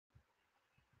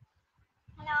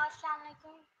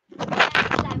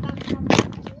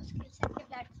के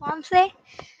प्लेटफॉर्म से।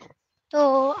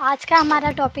 तो आज का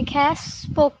हमारा टॉपिक है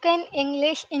स्पोकन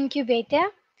इंग्लिश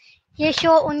इंक्यूबेटर। ये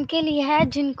शो उनके लिए है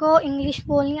जिनको इंग्लिश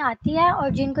बोलनी आती है, और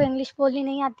जिनको इंग्लिश बोलनी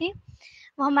नहीं आती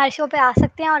वो हमारे शो पे आ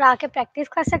सकते हैं और आके प्रैक्टिस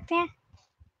कर सकते हैं,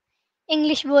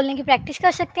 इंग्लिश बोलने की प्रैक्टिस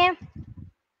कर सकते हैं।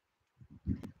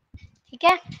 ठीक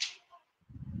है,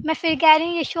 मैं फिर कह रही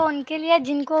हूँ ये शो उनके लिए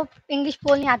जिनको इंग्लिश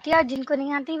बोलनी आती है, और जिनको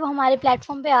नहीं आती वो हमारे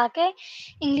प्लेटफॉर्म पे आके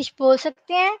इंग्लिश बोल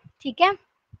सकते हैं। ठीक है,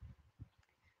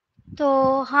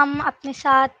 तो हम अपने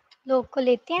साथ लोग को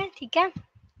लेते हैं। ठीक है,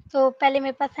 तो पहले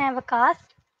मेरे पास है वकास।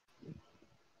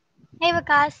 हे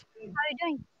Waqas, how are you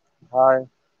doing? Hi,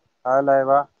 hi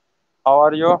Laiva. How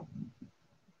are you?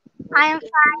 I am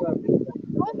fine.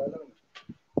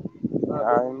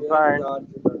 I'm fine.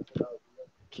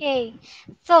 Okay,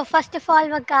 so first of all,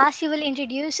 Wakash, you will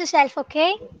introduce yourself.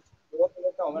 Okay.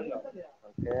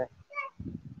 Okay.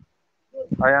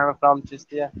 I am from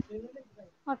Chistia.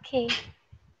 Okay,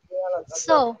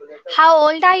 so how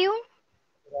old are you?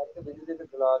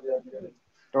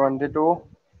 22.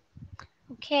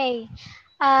 Okay,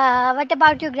 what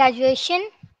about your graduation?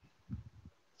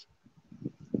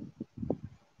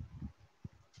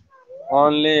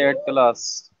 Only 8th class.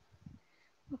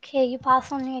 Okay, you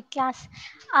pass only a class.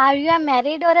 Are you a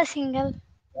married or a single?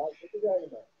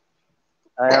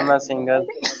 I am a single.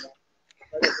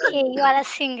 Okay, you are a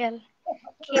single.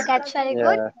 Okay, that's very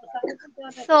good. Yeah.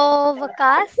 So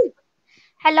Waqas,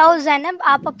 hello Zainab,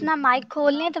 आप अपना mic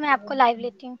खोल लें तो मैं आपको live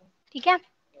लेती हूँ। ठीक है,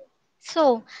 सो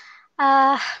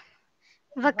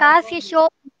वकास, ये शो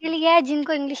उनके लिए है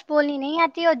जिनको इंग्लिश बोलनी नहीं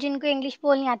आती और जिनको इंग्लिश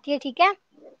बोलनी आती है। ठीक है,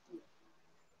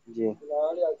 जी.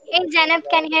 हे Zainab,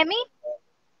 can you hear me?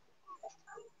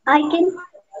 I can.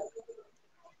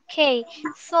 Okay,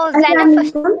 so Zainab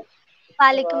first, Assalamualaikum.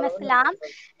 वालेकुम अस्सलाम।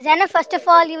 Zainab, first of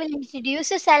all you will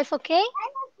introduce yourself. Okay,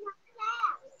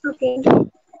 Okay.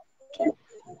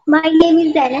 My name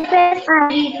is Zainab and I am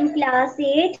reading class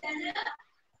 8.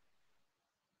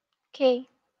 Okay,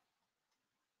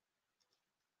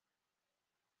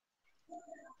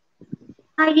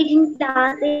 I read in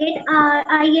class 8.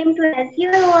 I am 12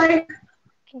 years old.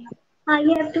 Okay, I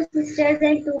have two sisters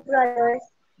and two brothers.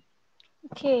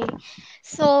 Okay,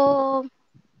 so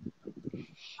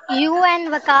you and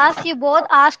Vakas, you both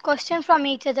ask question from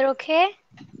each other. Okay,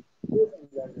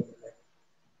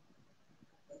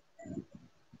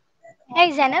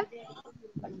 hey Zainab,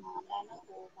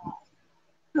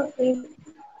 Okay.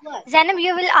 Zainab,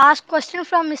 you will ask question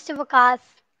from Mr. Vakas.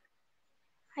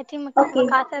 I think Okay.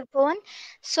 Vakas has gone.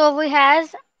 So we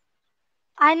has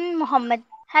An Muhammad.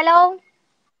 Hello,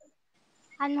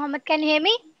 An Muhammad, can you hear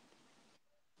me?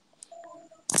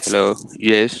 Hello.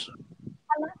 Yes.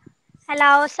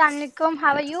 Hello, Assalamu alaikum.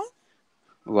 How are you?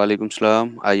 Walaikum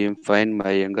salam. I am fine.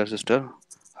 My younger sister.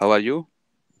 How are you?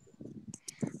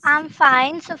 I'm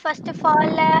fine. First of all,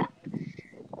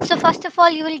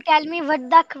 you will tell me what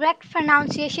the correct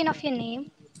pronunciation of your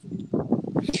name.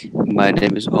 My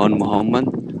name is On Muhammad.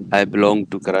 I belong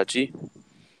to Karachi.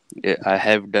 I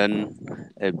have done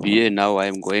a BA. Now I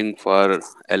am going for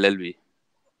LLB.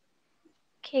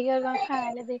 Okay, you're going for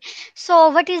LLB. So,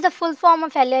 what is the full form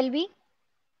of LLB?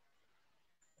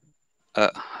 Uh,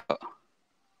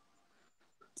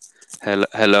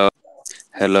 hello.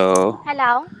 Hello.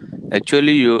 Hello.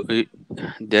 Actually,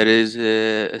 there is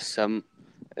some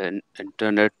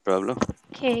internet problem.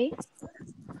 Okay.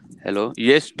 Hello.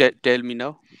 Yes. Tell me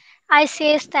now. I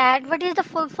says that what is the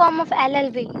full form of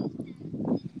LLB?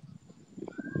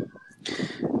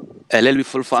 LLB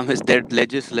full form is that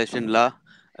legislation law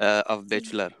of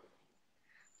bachelor.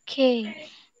 Okay.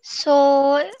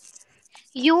 So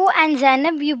you and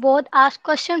Zainab, you both ask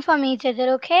question from each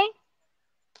other. Okay.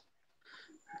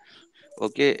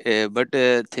 Okay, but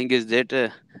thing is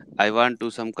that I want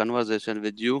to some conversation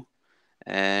with you,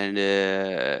 and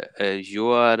you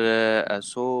are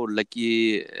so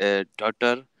lucky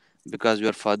daughter because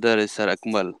your father is Sir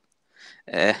Akmal.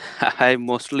 Uh, I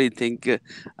mostly think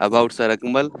about Sir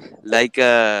Akmal. Like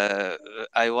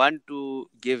I want to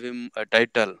give him a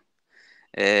title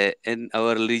in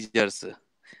our leaders.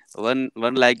 One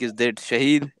like is that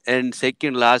Shahid, and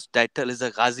second last title is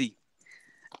a Ghazi.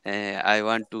 I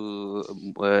want to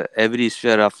every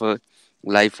sphere of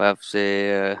life of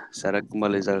say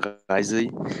Sarakmal is a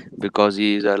Ghazi because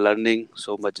he is learning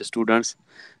so much students.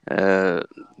 Uh,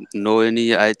 no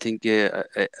any I think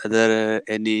other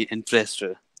any interest.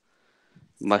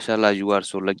 Mashallah, you are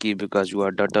so lucky because you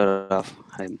are daughter of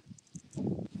him.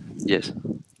 Yes.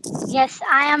 Yes,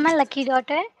 I am a lucky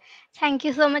daughter. Thank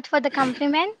you so much for the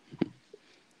compliment.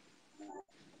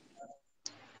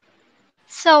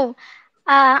 So,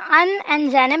 An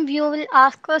and Zainab, you will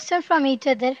ask questions from each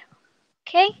other.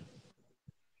 Okay.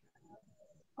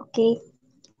 Okay.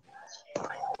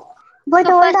 What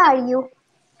So old first of are you?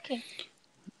 okay,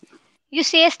 you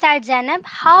say start Zainab.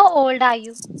 How old are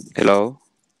you? Hello.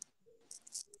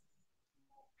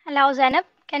 Hello Zainab,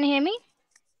 can you hear me?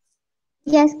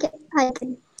 Yes, I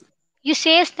can. You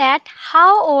says that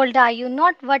how old are you,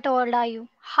 not what old are you.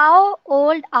 How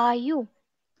old are you?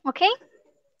 Okay.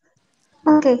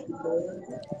 Okay.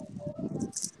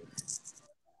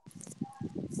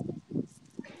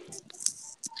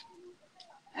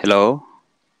 Hello.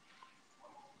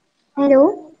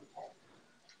 Hello.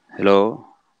 Hello.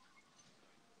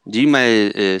 Ji my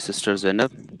sister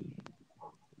Zainab.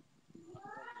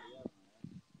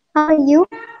 How are you?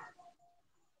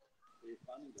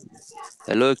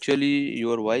 Hello. Actually,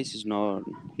 your voice is not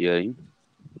hearing.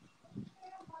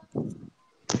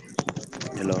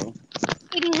 Hello.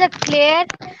 It is a clear.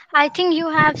 I think you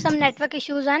have some network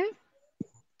issues on.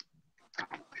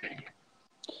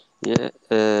 Yeah.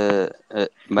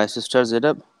 My sister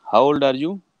Zainab. How old are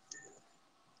you?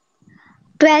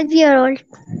 12-year-old.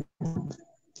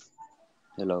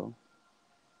 Hello.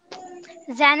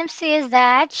 Zainab says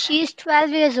that she is 12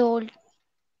 years old.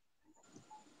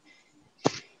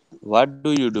 What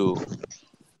do you do?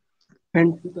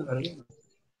 Hello.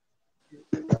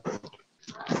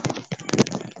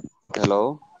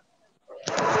 Hello.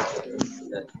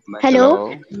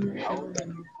 Hello.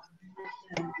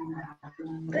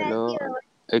 Hello.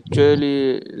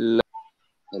 Actually,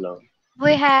 hello.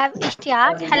 We have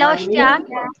Ishtiyaq. Hello Ishtiyaq.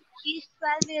 She is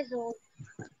 12 years old.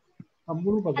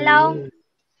 Hello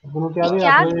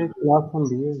Ishtiyaq.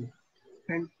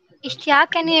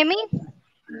 Ishtiyaq, can you hear me?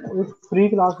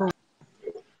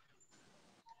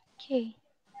 Okay.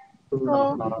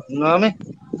 So Name?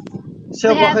 we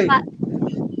Sir, have why?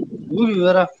 You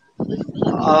are.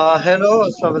 Hello,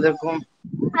 assalamualaikum.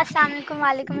 Assalamu alaikum,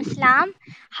 walaikum assalam.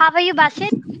 How are you,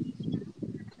 Basit?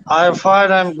 I'm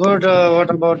fine. I'm good. What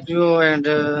about you? And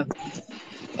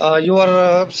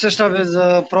your sister is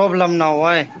a problem now.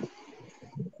 Why?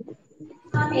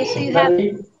 Okay, so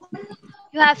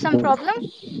you have some problem.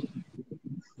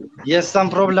 Yes, some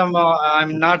problem.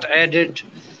 I'm not added.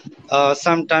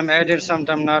 Sometime added,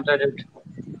 sometime not added.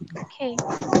 Okay.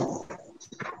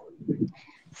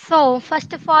 So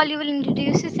first of all, you will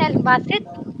introduce yourself, Basit.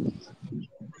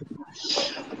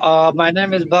 My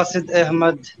name is Basit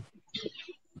Ahmed.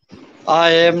 I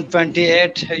am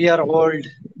 28-year old.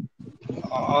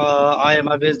 I am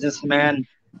a businessman.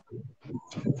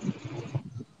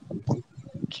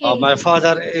 Okay, My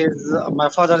father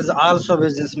is also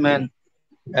businessman.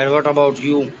 And what about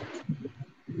you?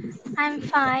 I'm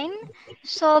fine.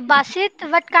 So Basit,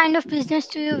 what kind of business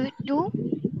do you do?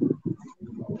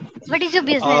 What is your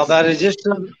business? By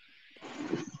register,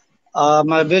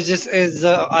 my business is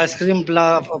ice cream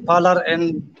parlor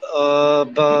in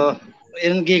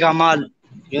Gigamal.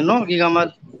 You know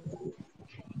Gigamal?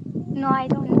 No, I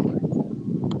don't know.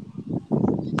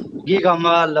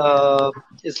 Gigamal,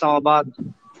 Islamabad.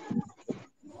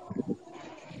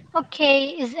 Okay,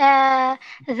 is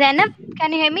Zainab,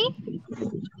 can you hear me?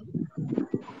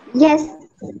 Yes.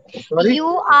 Sorry? You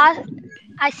are.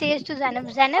 I say to Zainab,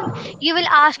 Zainab, you will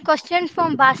ask questions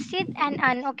from Basit and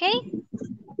An. Okay.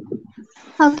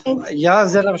 Okay.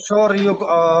 Yes, I'm sure you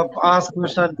ask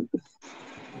question.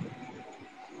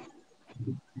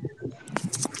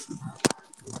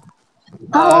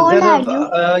 How old are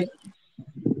Zainab,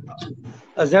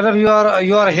 you? Zainab,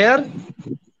 you are here?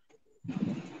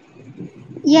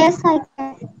 Yes, I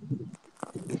can.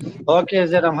 Okay,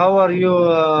 Zainab, how are you?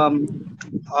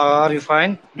 Are you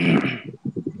fine?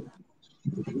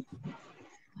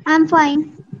 I'm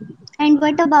fine. And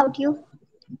what about you?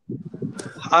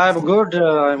 I'm good.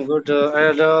 I'm good.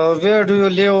 And where do you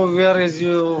live? Where is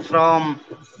you from?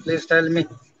 Please tell me.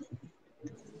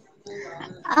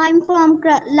 I'm from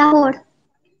Lahore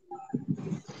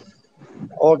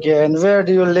Okay, and where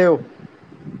do you live?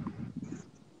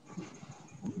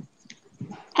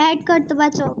 at Kartaba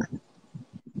Chowk.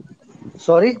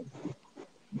 Sorry?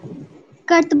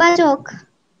 Kartaba Chowk.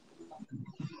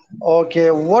 Okay,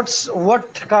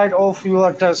 what kind of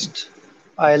your test?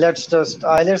 Let's test.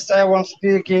 Let's A1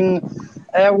 speaking,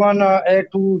 A1,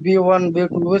 A2, B1,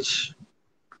 B2. Which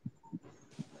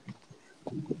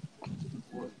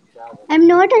I'm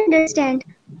not understand.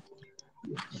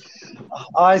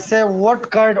 I say,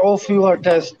 what kind of your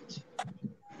test?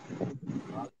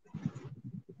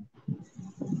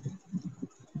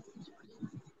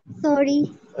 Sorry.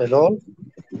 Hello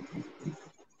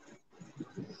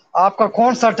आपका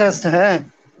कौन सा test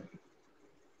है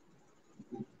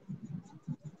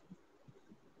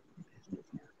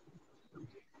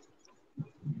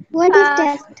What is Uh,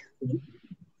 test?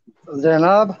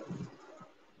 Zainab,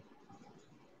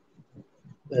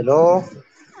 hello.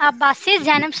 Basis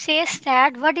Janab says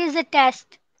that what is the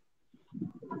test?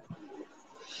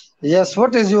 Yes,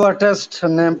 what is your test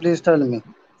name? Please tell me.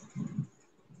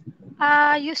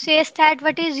 You says that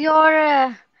what is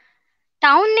your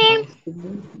town name?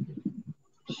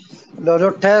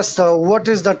 The test. What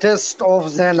is the test of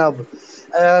Zainab?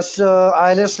 As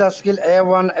IELTS skill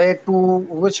A1, A2,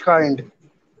 which kind?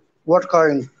 What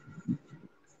kind?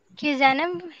 Okay,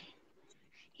 Janab.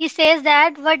 He says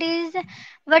that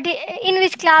in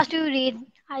which class do you read?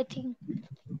 I think.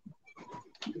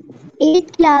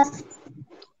 8th class.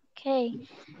 Okay.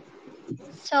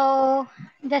 So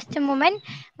just a moment.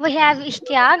 We have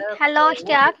Ishtiaq. Hello,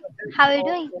 Ishtiaq. How are you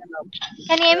doing?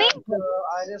 Can you hear me?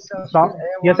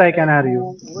 Yes, I can hear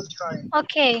you.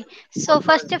 Okay. So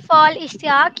first of all,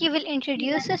 Ishtiaq, you will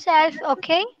introduce yourself.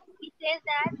 Okay. He says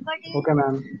that Okay,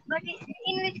 ma'am.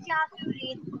 in which class do you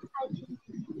read? I think.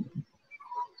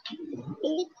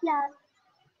 8th class.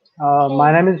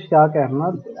 My Okay. name is Shaq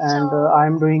Ahmed, and So I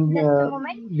am doing just a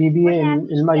moment. BBA We have in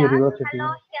Ilma Ishtiaq. University. Hello,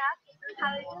 Ishtiaq. How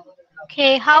are you?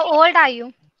 Okay. How old are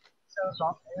you?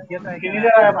 Yes, I can hear you.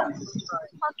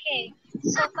 Okay.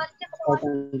 So first of all, Okay,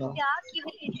 ma'am. Ishtiaq, you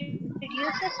will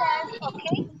introduce yourself.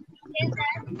 Okay. Is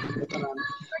that Okay, ma'am.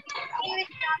 in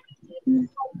which class?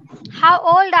 How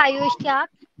old are you, Ishtiaq?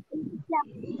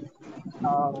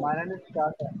 My name is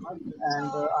Shaq Ahmed,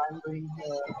 and I am doing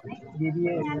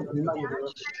BBA in Ilma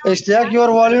University. Ishtiaq, your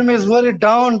volume is very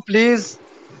down. Please,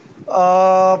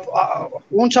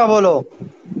 ऊंचा बोलो.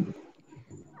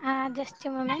 Just a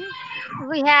moment.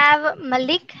 We have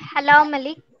Malik. Hello,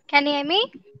 Malik. Can you hear me?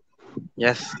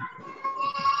 Yes.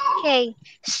 Okay.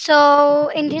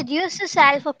 So introduce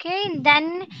yourself. Okay.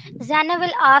 Then Zana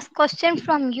will ask question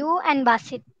from you and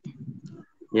Basit.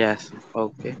 Yes.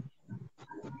 Okay.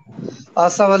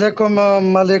 Assalamu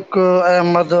alaikum, Malik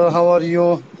Ahmed. How are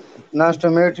you? Nice to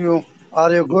meet you.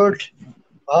 Are you good?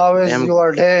 How I is am.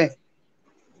 your day?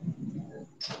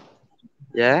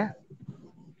 Yeah.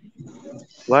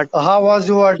 What? How was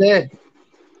your day?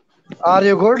 Are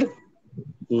you good?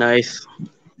 Nice.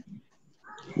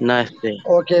 Nice day.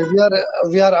 Okay,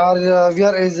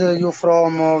 where is you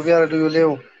from? Where do you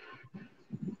live?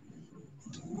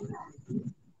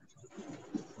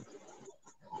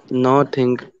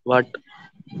 Nothing. What?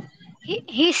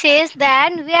 He says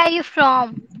that where are you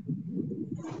from?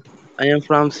 I am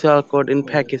from Sialkot in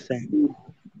Pakistan.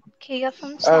 Okay, you're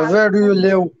from Where do you Sialkot.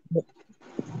 live?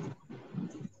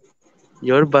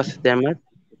 Your bus Ahmed.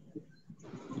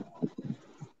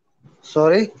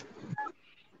 Sorry,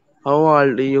 How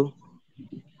old are you?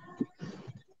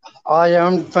 I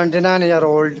am 29-year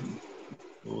old.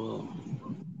 Oh,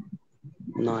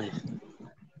 nice.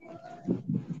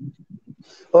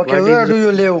 Okay, What is where your? do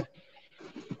you live?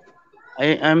 I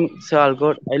am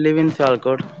Sialkot. I live in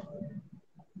Sialkot.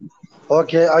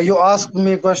 Okay, you ask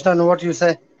me question. What you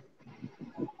say?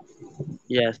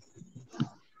 Yes.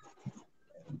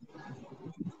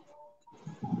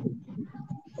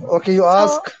 Okay, you So,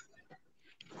 ask.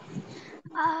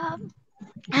 uh,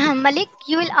 Malik,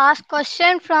 you will ask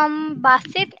question from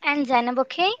Basit and Zainab.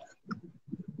 Okay.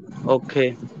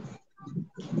 Okay.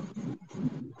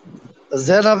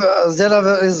 Zainab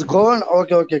is gone.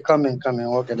 Okay, okay, coming.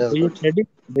 Okay, that's Do you good. study?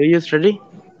 Do you study?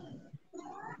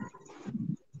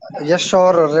 Yes,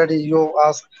 sure, ready. You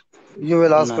ask. You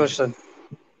will ask Nice. question.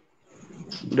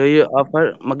 Do you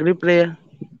offer Maghrib prayer?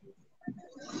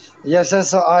 Yes,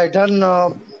 I done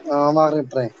Maghrib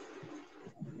prayer.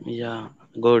 Yeah.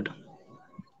 Good.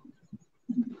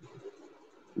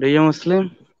 Do you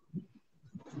Muslim?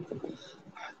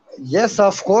 Yes,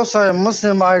 of course, I am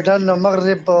Muslim. I done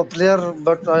Maghrib prayer,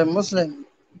 but I am Muslim.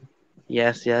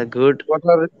 Yes. Yeah. Good.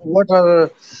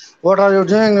 What are you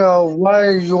doing? Why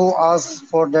you ask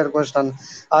for that question?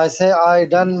 I say I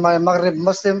done my Maghrib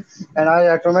Muslim, and I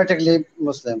automatically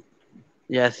Muslim.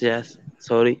 Yes. Yes.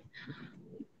 Sorry.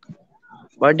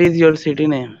 What is your city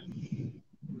name?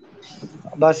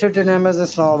 But city name is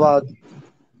Islamabad.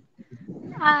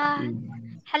 Uh,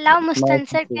 Mm, Hello, nice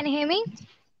Mustansir. city. Can you hear me?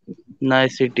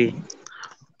 Nice city.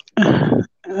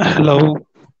 Hello,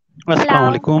 Assalamu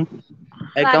Hello. alaikum.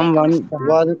 I come Walaikum one.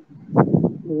 assalam.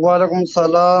 वालेकुम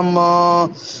सलाम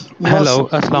मस Hello,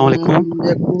 Assalamu alaikum.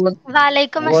 यकून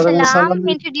Walaikum वालेकुम assalam. सलाम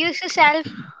Introduce yourself,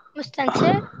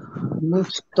 Mustansir.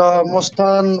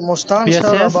 Mustan Yes,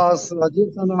 Shah yes. Abbas अजीब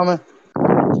सा नाम है.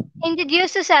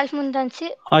 Introduce yourself,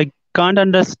 Mustansir. I can't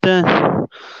understand.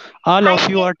 All I of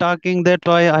you say are talking that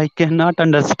way. I cannot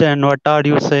understand. What are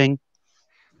you saying?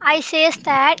 I says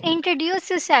that introduce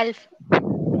yourself.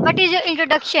 What is your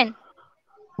introduction?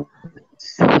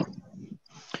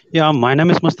 Yeah, my name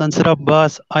is Mustansir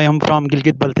Abbas. I am from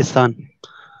Gilgit Baltistan.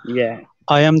 Yeah.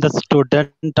 I am the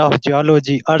student of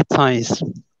geology, earth science.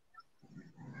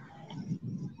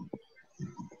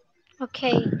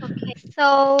 Okay.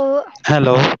 So,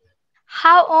 Hello.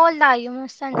 how old are you,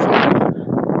 Mustansir?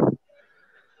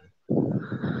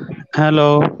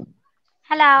 Hello.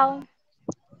 Hello.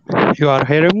 You are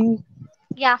hearing?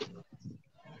 Yeah.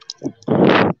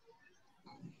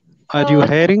 Are you So,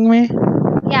 hearing me?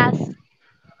 yes.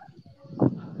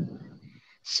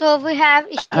 So we have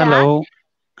Ishtiaq. Hello.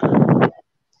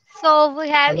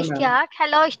 Hello, ma'am.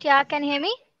 Hello, Ishtiaq. Can you hear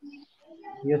me?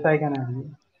 Yes, I can hear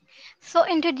you. So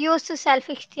introduce yourself,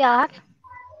 Ishtiaq.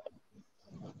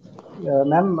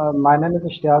 Ma'am, my name is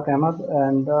Ishtiyaq Ahmed,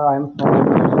 and I'm from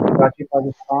Karachi,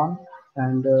 Pakistan,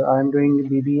 and I'm doing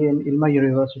BBA in Ilma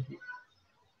University.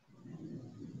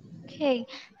 Okay.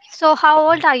 So how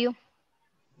old are you?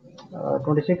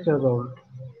 26 years old.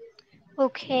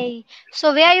 Okay.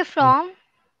 So where are you from?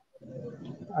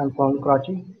 I'm from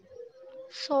Karachi.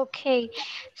 So okay.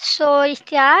 So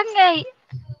Ishtiaq,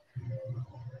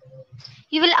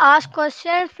 you will ask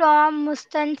question from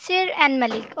Mustansir and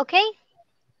Malik. Okay.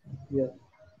 Yes.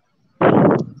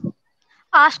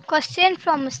 Ask question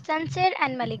from Mustansir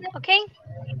and Malik. Okay.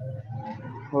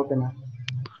 Okay, ma'am.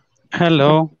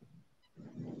 Hello.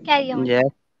 Carry on. Yes.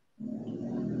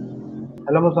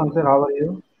 Hello, Musansir. How are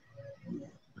you?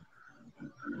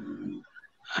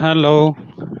 Hello.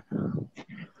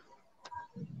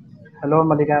 Hello,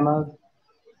 Malik Ahmed.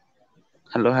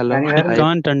 Hello, Can hello. you I hear me? Hi.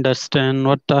 can't understand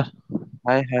what are.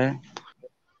 Hi, hi.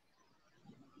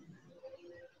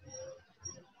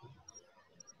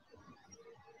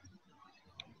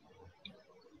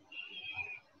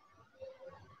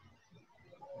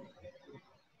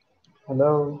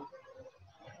 Hello.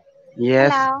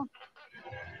 Yes. Hello.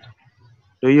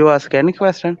 Do you ask any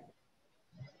question?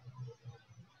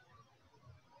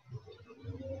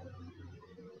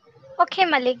 Okay,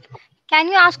 Malik. Can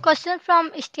you ask question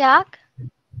from Ishtiaq?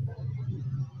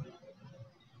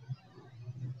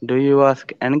 Do you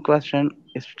ask any question?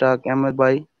 Stuck Ahmed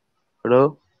bhai.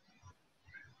 Hello.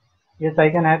 Yes, I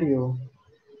can hear you.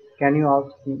 Can you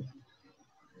ask me?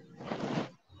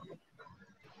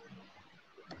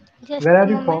 Just Where a are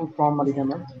you moment. from Malik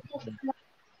Ahmed?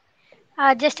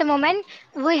 Just a moment.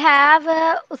 We have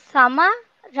Usama,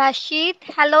 Rashid.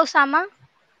 Hello, Usama.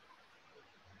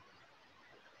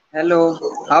 Hello,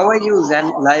 how are you, Zen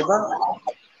Laiba?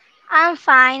 I'm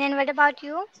fine. And what about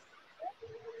you?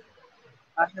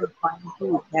 I am fine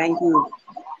too, thank you.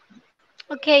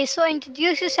 Okay, so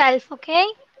introduce yourself, okay?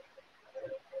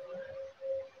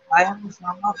 I am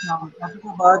Usama from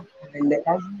Ahmedabad, and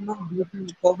as you know, due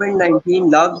to COVID-19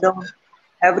 lockdown,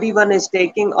 everyone is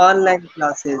taking online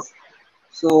classes.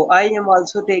 So I am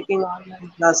also taking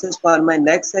online classes for my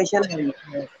next session, and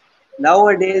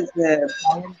nowadays I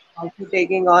am also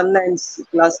taking online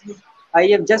classes. I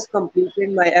have just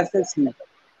completed my FSC.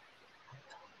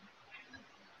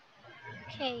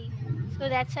 Okay, so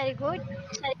that's very good.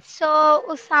 So,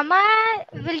 Usama,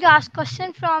 will you ask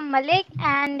question from Malik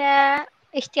and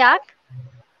Ishtiaq?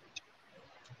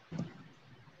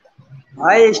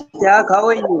 Hi, Ishtiyaq, how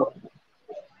are you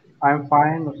I'm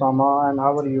fine, Osama, and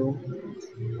how are you?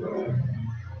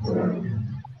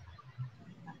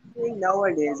 doing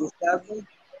nowadays, Ishtiyaq?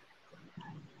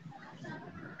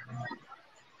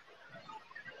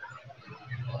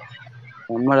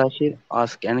 Muhammad Rashid.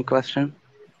 Ask any question.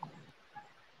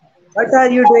 What are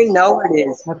you doing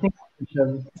nowadays? Nothing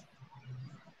special.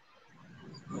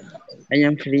 I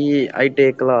am free. I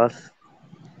take class.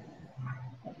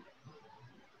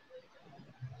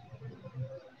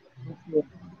 Okay.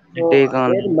 I So, take where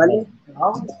online class. Malik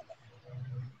now?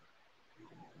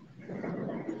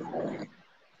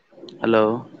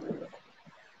 Hello.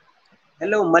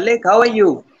 Hello, Malik, how are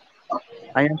you?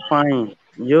 I am fine.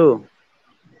 You?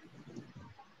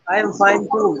 I am fine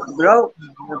too. Bro,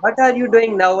 what are you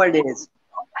doing nowadays?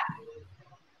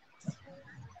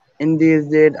 In these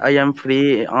days, I am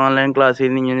free. Online classes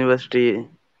in university.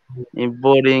 In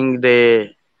boring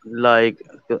day like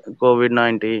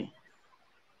COVID-19.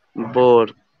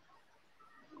 Bored.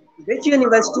 Which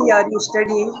university are you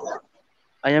studying?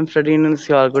 I am studying in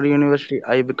Sialkot University.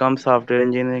 I become software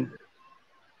engineering.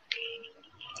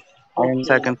 I am Okay.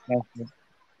 second semester.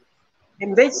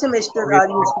 In which semester Great. are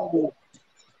you studying?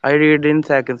 I read in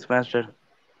second semester.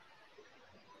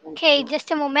 Okay, Okay.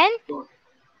 just a moment.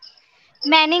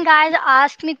 Many guys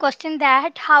ask me question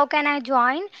that how can I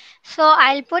join? So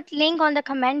I'll put link on the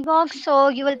comment box. So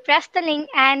you will press the link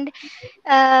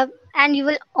uh, and you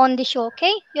will on the show.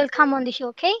 Okay, you'll come on the show.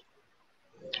 Okay,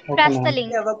 Okay, press the ma'am. I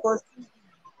link. have a question.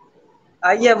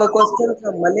 I have a question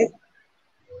from Malik.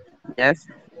 Yes.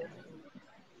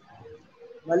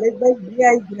 Malik bhai, may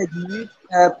I graduate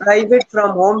private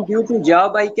from home due to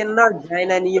job? I cannot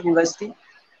join any university.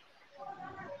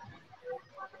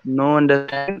 No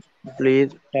understand.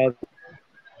 Please talk.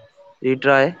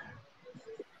 Retry.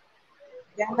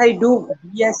 Can I do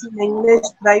BS in English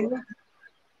private?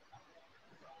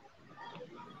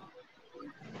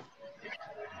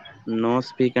 No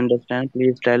speak understand.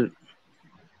 Please tell.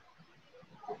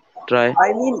 Try.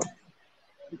 I mean,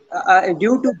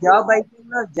 due to job, I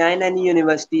cannot join any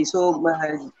university. So,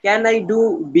 can I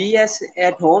do BS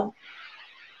at home?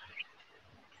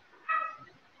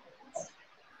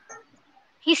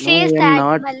 He No, says I am that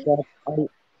not. well, I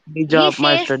he job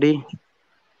my says study.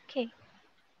 okay.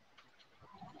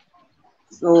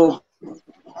 So,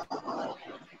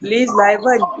 please,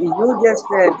 Laiba, you just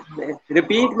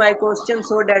repeat my question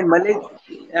so that Malik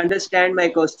understand my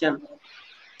question.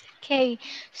 Okay,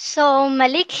 so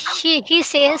Malik, he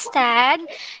says that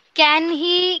can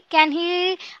he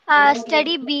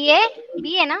study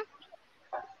BA na?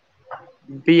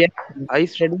 BS. I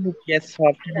study yes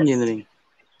software engineering.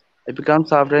 I become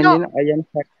software No, engineer. I am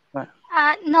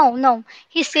no.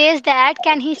 He says that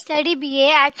can he study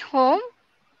BA at home?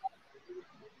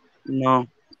 no.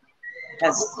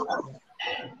 Yes.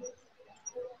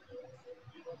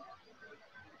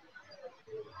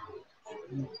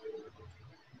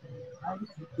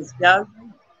 Ishtiyaq,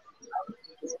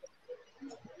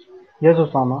 Yes,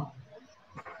 Osama.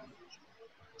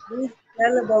 please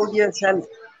tell about yourself.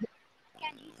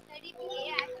 Can he study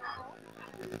BA at home?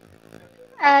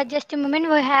 Just a moment.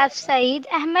 We have Saeed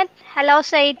Ahmed. Hello,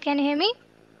 Saeed. Can you hear me?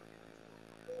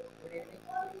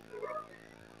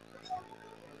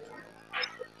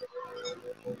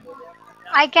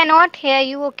 I cannot hear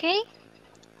you. Okay,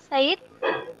 Saeed.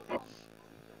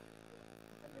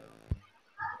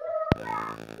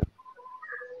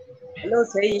 Hello,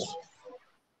 Saeed.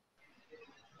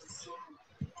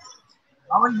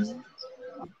 How are you?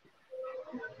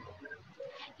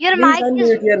 Your Please mic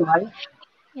is unmute your mic.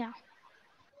 yeah.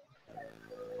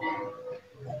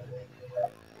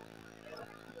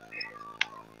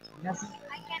 Yes.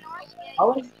 I cannot hear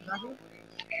How you. are you, brother?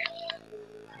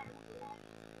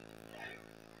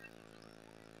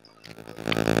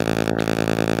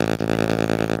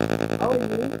 How are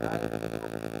you?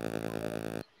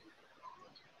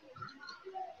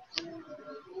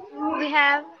 We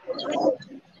have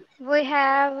we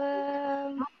have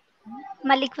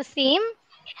Malik Wasim.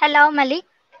 Hello, Malik.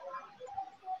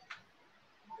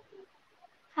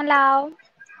 Hello.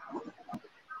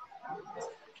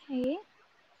 Okay.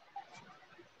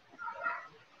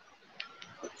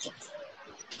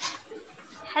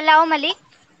 Hello, Malik.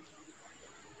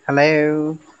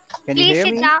 Hello, can you Please hear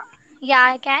sit me? down. Yeah,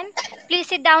 I can. Please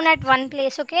sit down at one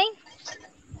place, okay?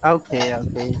 Okay,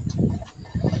 okay.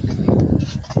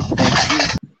 Thank you.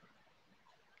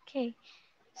 Okay.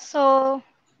 So,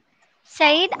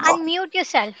 Said, unmute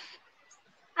yourself.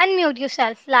 Unmute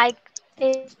yourself like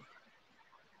this.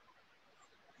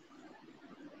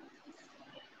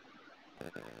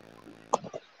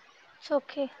 It's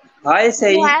okay. Hi,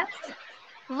 We Saeed. have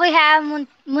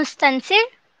Mustansir.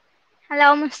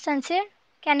 Hello, Mustansir.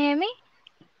 Can you hear me?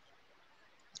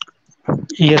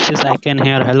 Yes, I can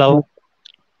hear. Hello.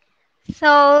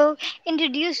 So,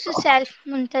 introduce yourself,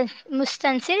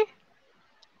 Mustansir.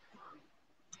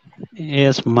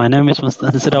 Yes, my name is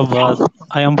Mustansir Abbas.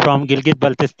 I am from Gilgit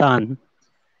Baltistan.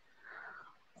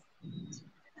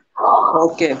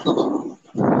 Okay.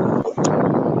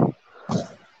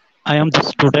 I am the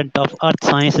student of Earth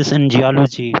Sciences and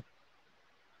Geology.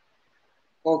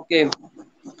 Okay.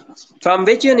 From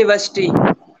which university?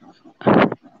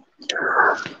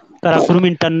 Karakoram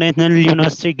International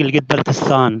University, Gilgit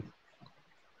Baltistan.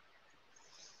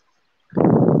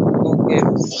 Okay.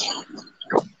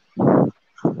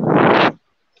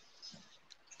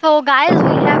 So, guys,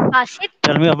 we have Basit.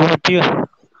 Tell me about you.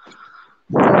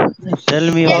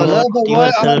 Tell me Just, about Laba, why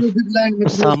are yourself, you declining me?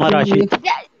 Please Usama tell me. Rashid.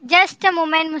 just a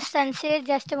moment, Mustansir.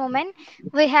 Just a moment.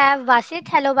 We have Basit.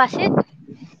 Hello, Basit.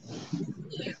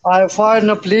 I find,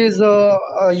 please,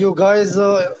 you guys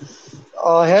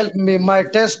help me. My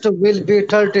test will be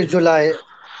 30 July.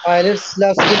 I let's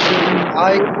last skill A1.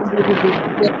 I already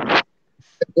prepared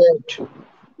the date.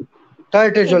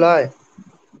 30 Okay. July.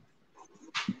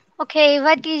 Okay,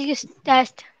 what is your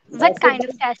test? What That's it. kind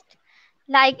of test?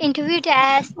 Like interview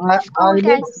test, I school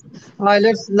test?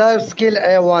 let's life skill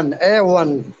A1.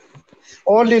 A1.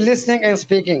 Only listening and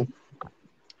speaking.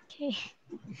 Okay.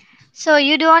 So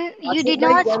you Asif did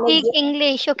bhai, not can I speak get,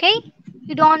 English, okay?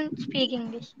 You don't speak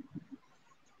English.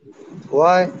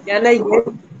 Why? can I get,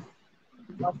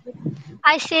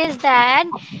 I says that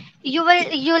You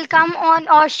will come on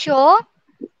our show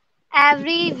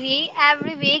every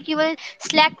week you will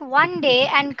select one day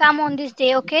and come on this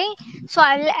day, okay? So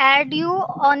I will add you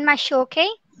on my show, okay?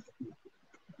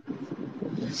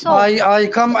 So I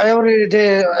come every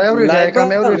day. Every day I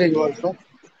come Laiba, every day. You also.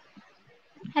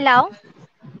 hello.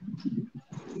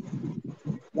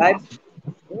 Laiba,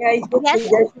 may I give Yes.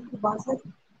 suggestion to Basit?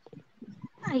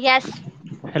 Yes.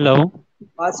 Hello.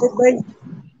 Basit bhai,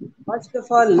 first of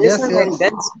all, Yes, listen and yes.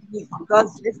 then speak because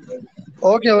listening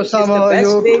Okay, is the Osama,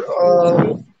 best you. way to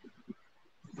speak.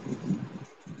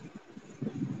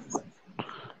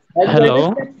 Have you Hello.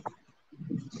 understand?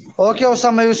 Okay,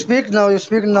 Osama, you speak now. You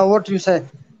speak now. What you say?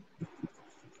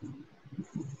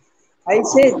 I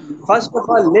say, first of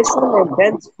all, listen and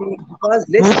then speak because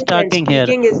Who's listening and talking here?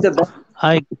 speaking is the best.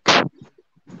 I.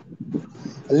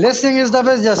 Listening is the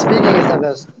best. Just speaking is the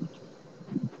best.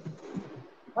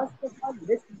 First of all,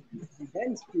 listening and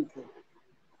then speaking.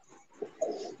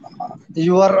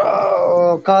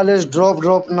 Your college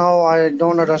drop now. I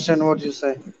don't understand what you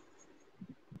say.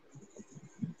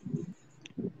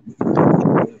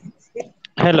 Okay, stay.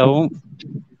 Hello.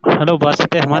 Hello,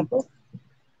 Basit Ahmad. Okay.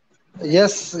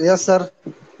 Yes, yes, sir.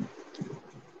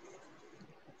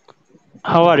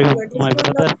 How are Have you you, my understood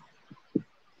now? brother?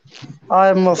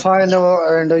 I'm fine,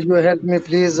 and you help me,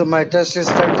 please. My test is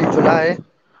 30 July.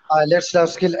 Let's have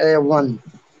skill A1,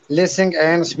 listening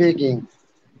and speaking,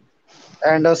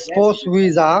 and a Yes, spouse yes.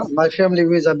 visa, my family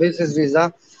visa, business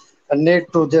visa, need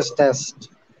to this test.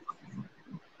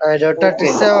 And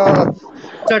Okay.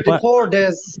 What? 34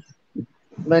 days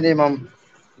minimum.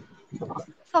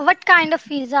 So what kind of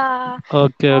visa?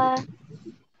 Okay. uh,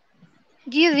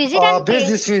 do you visit and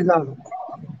pay? Business visa.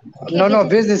 Okay, No,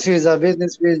 business business visa. visa,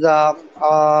 business visa.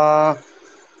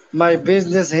 My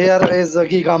business here is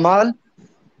Gigamal,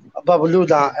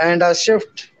 Babluda, and a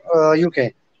shift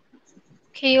UK.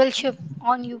 Okay, you will ship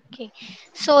on UK.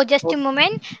 So just a Okay.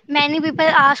 moment. Many people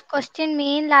ask question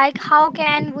mean like how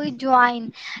can we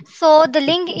join? So the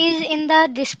link is in the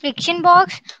description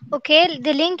box. Okay,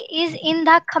 the link is in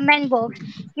the comment box.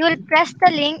 You will press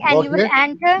the link and you will Okay,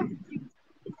 enter.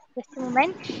 Just a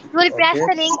moment. You will press okay.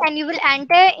 the link and you will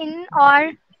enter in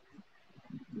our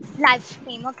live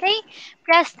stream. Okay,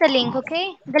 press the link.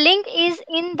 Okay, the link is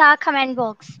in the comment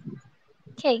box.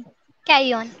 Okay,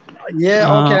 carry on.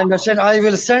 Yeah, okay, Uh, understand. I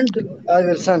will send. I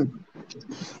will send.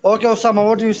 Okay, Osama,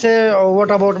 what do you say?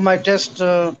 What about my test?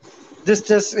 This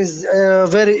test is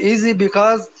very easy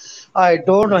because I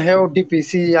don't have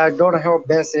DPC, I don't have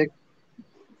basic.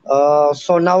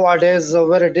 So nowadays,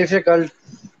 very difficult.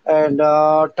 And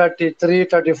 33,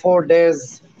 34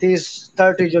 days,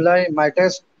 30 July, my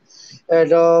test.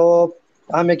 And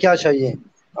हमें क्या चाहिए?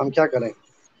 हम क्या करें?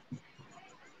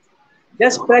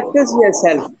 Just practice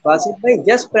yourself, Basit bhai.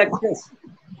 Just practice.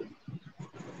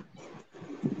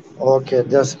 Okay,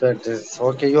 just practice.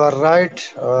 Okay, you are right.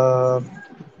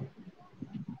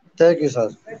 Thank you, sir.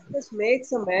 Practice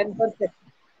makes a man perfect.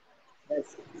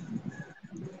 Yes,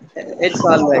 it's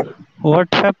all right. what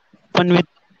happened with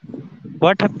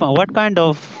what happened? What kind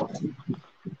of?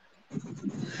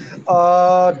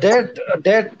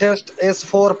 That test is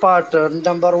four part.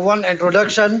 Number one,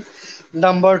 introduction.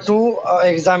 Number two,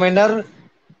 examiner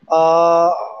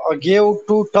uh, give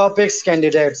two topics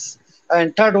candidates,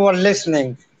 and third one,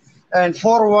 listening, and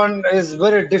fourth one is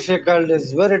very difficult.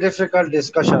 Is very difficult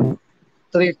discussion.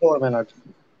 3 4 minutes.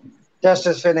 Test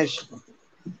is finished.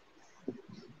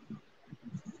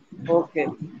 Okay.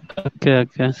 Okay,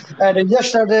 okay. And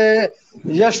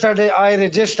yesterday I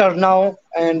registered now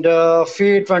and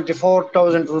fee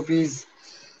 24,000 rupees,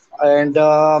 and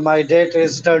my date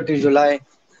is 30 July,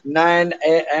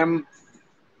 9 a.m.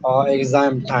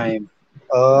 Exam time.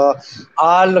 Uh,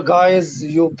 all guys,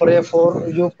 you pray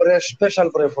special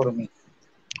pray for me,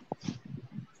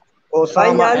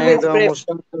 I Osama and always pray.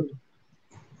 Muslim.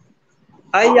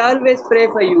 I always pray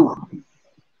for you.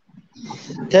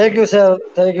 Thank you, sir.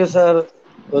 Thank you, sir.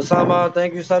 Osama,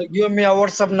 thank you, sir. Give me a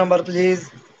WhatsApp number, please.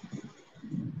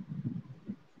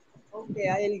 Okay,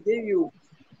 I'll give you.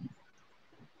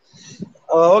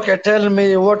 Okay, tell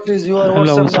me what is your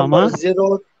Hello, WhatsApp number? Usama.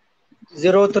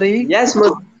 003. Yes,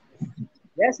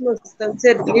 yes,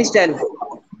 Mustansir, please tell.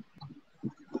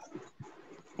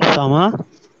 Usama.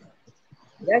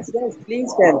 Yes, yes,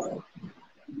 please tell.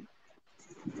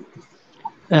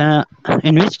 Uh,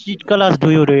 in which class do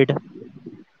you read?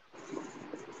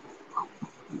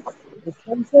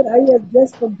 Mustansir, I have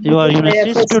just You are completed my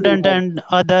university FSC student now. and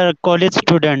other college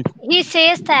student. He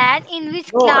says that in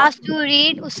which No, class do you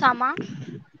read, Usama?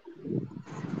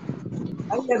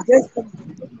 I have just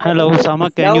completed my Hello, FSC. Usama.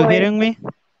 Can Now you I hearing am. me?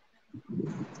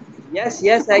 Yes,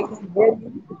 yes, I can hear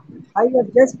you. I have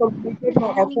just completed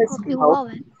my link FSC copy now. हुआ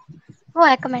हुआ है वो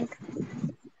है comment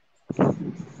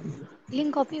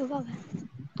link copy हुआ हुआ है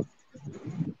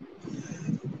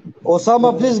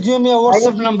Osama, please give me a I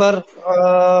WhatsApp am, number.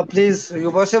 Please,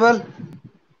 you possible?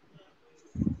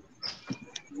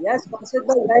 yes,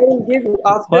 possible. I will give you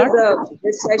after What? the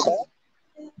this session.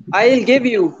 I will give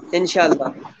you,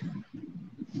 inshallah.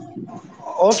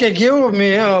 Okay, give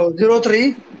me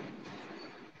 03.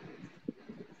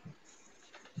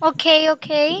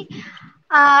 Okay.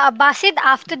 Basid,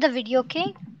 after the video,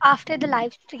 okay? After the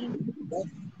live stream.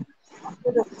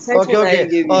 After the Okay, session, I okay. will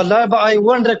give you. Lab, I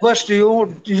want request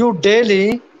you. You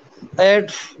daily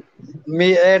at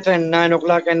me 8 and 9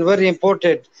 o'clock, and very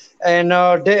important. And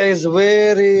day is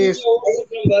very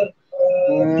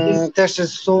test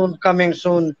is soon coming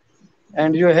soon,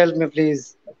 and you help me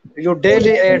please. You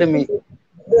daily add me.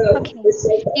 Okay.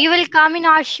 You will come in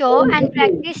our show and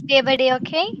practice day by day,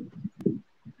 okay?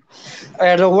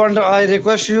 And one, I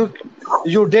request you.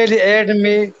 You daily add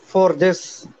me for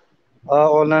this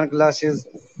online classes.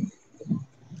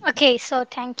 Okay, so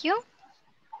thank you.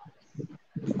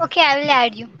 Okay, I will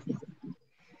add you.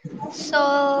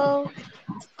 So,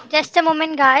 just a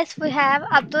moment, guys. We have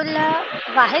Abdullah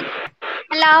Wahid.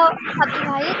 Hello, Abdul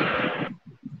Wahid.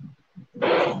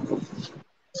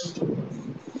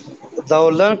 The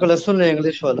online class soon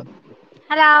English वाला.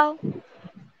 Hello.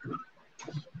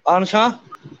 Ansha,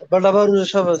 but about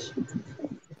Shabas.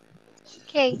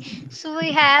 Okay, so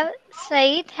we have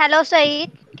Saeed. Hello,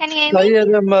 Saeed. Can you hear me?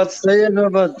 Sayyid Ahmad, Sayyid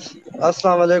Ahmad.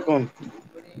 Assalamu alaikum.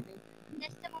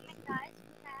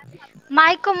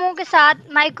 Mic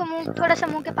को मुंह थोड़ा सा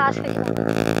मुंह के पास लेके बात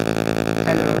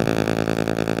hello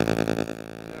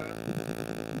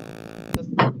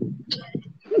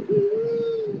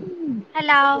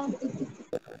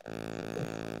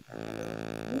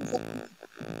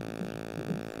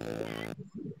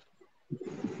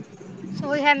so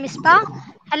we have Mispa.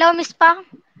 Hello, Mispa.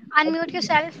 Unmute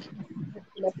yourself.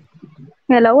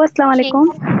 Hello, Assalamu Okay. alaikum.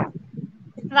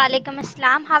 Walaikum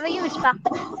assalam. How are you, Mispa?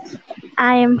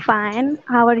 I am fine.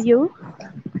 How are you?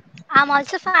 I'm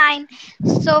also fine.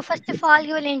 So first of all,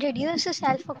 you will introduce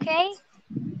yourself, okay?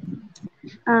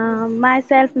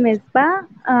 Myself, Misbah.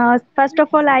 First of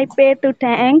all, I pay to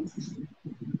thanks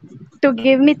to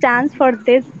give me chance for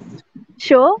this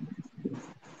show.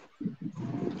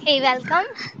 Hey, welcome.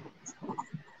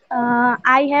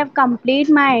 I have complete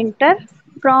my inter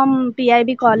from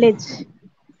PIB College.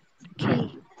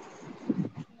 Okay.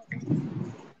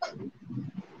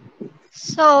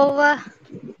 So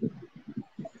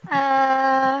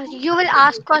you will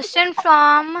ask question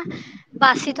from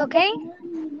Basit, okay?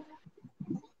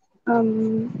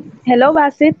 Hello,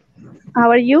 Basit. How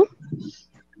are you?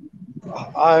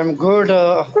 I'm good.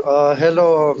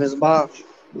 Hello, Miss Ma.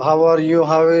 How are you?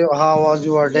 How was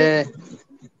your day?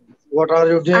 What are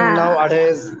you doing Uh,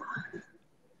 nowadays?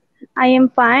 I am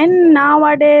fine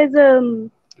nowadays.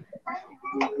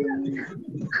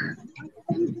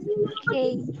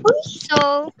 Okay.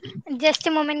 So just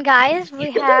a moment, guys.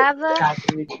 We have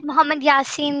Muhammad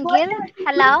Yasin Gil.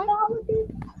 Hello.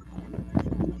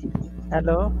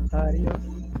 Hello, how are you?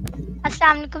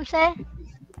 Assalamu alaikum, sir.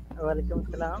 Walaikum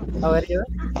salam. How are you?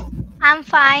 I'm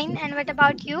fine. And what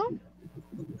about you?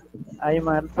 I am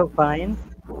also fine.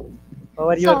 How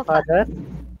are your So father?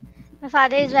 my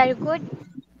father is very good.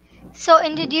 So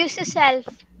introduce yourself.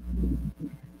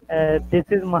 This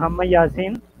is Muhammad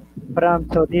Yasin from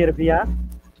Saudi Arabia.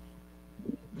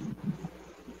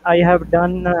 I have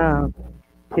done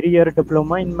 3-year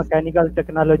diploma in mechanical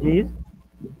technologies,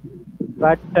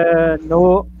 but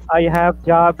no, I have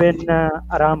job in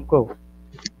Aramco.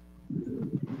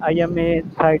 I am a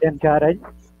side in charge,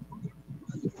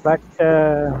 but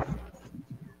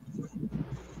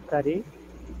sorry,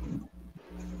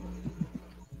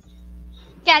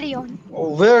 Carry on.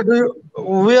 Where do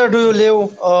you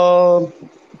live,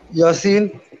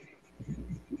 Yasin?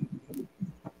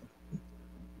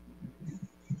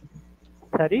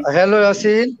 sorry. Hello,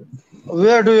 Yasin.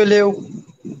 Where do you live?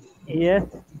 Yes.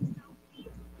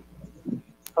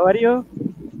 How are you?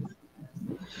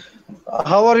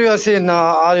 How are you, Yasin?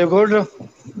 Are you good?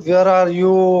 Where are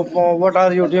you? What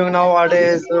are you doing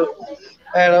nowadays?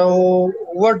 And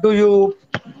what do you?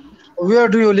 Where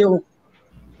do you live?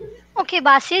 Okay,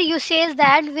 Basir, you says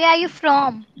that where are you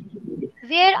from?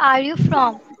 Where are you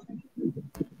from?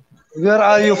 Where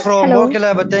are you from? Hello. Okay,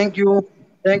 Laba, thank you.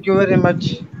 Thank you very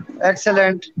much.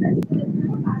 Excellent.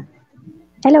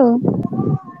 Hello.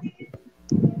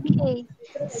 Okay.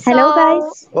 Hello, So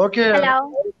guys. Okay.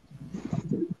 hello.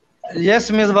 Yes,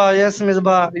 Miss Ba. Yes, Miss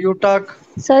Ba. You talk.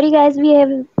 Sorry, guys. We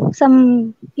have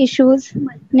some issues,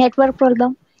 network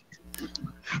problem.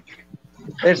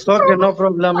 It's okay, no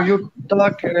problem. You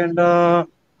talk and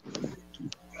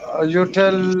you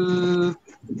tell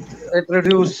it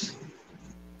reduce.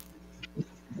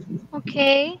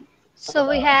 Okay. So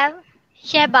we have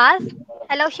Shehbaz.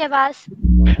 Hello, Shehbaz.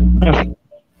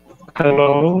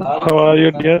 Hello, how are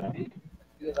you, dear?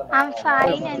 I'm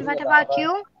fine. And what about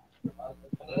you?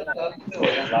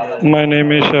 My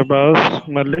name is Shabazz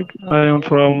Malik. I am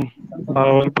from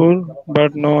Bahawalpur,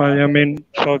 but now I am in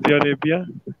Saudi Arabia,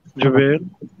 Jubail.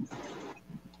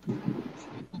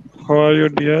 How are you,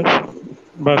 dear?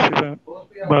 Basit,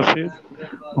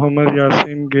 Muhammad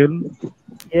Yasin Gill.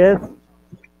 Yes.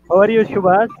 How are you,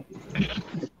 Shubhas?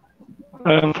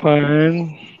 I am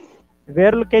fine.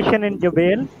 Where location in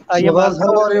Jubail? I am Shabazz, also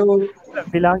how are you?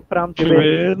 belong from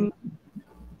Jubail.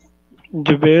 Jubail,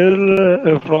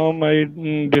 Jubail from my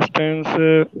distance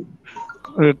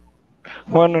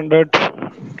 100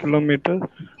 kilometers.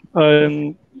 I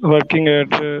am working at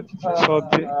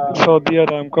Saudi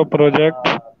Aramco project.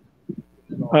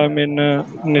 I'm in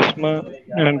Nisma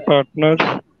and partners.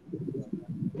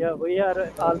 Yeah, we are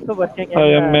also working I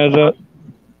in am as a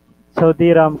Saudi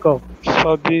Ramco.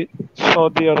 Saudi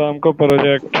Aramco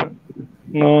project. Uh,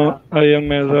 No, I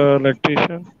am as a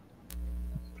electrician.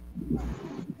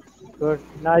 Good.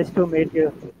 Nice to meet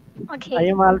you. I Okay.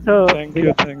 am also Thank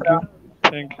you, belong thank you, from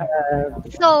thank you.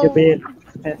 So, Jubail,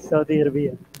 Saudi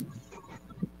Arabia.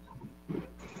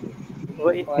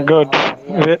 We, Good.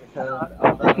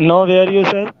 No, where you,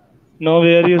 sir? No,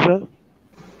 where you, sir?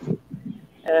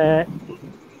 uh,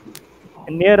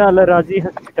 near Al Razi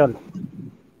Hospital,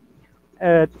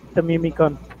 Tamimi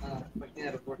Khan.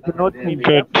 You know Tamimi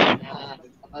Good. Khan?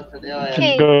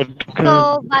 okay. Good.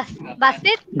 So,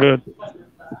 Basit, Good.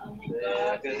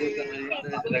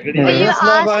 will you Yes,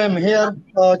 love, ask? I am here.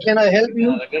 Can I help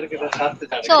you?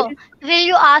 So, will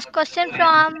you ask question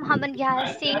from Muhammad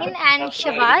Yasin and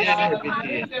Shabazz?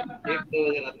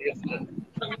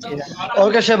 Yeah.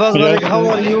 Okay, Shabazz Yes, Malik, how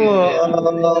are yes, you? Uh,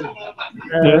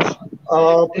 yes.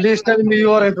 Please tell me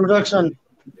your introduction.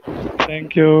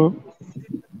 Thank you.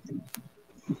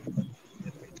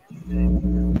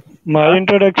 My huh?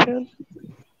 introduction.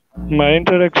 My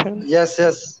introduction. Yes,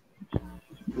 yes,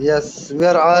 yes.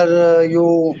 Where are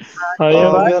you? I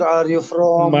am Shabazz? Where are you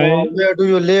from? my Where do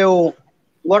you live?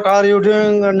 What are you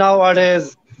doing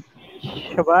nowadays?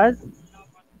 Shabazz?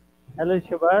 Hello,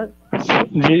 Shabazz.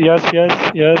 yes,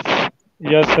 yes, yes,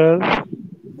 yes, sir.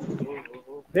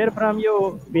 Where from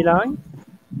you belong?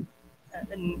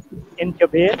 In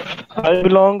Jubail? I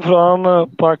belong from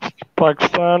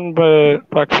Pakistan,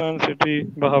 Pakistan city,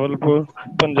 Bahawalpur,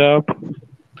 Punjab.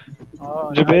 Oh,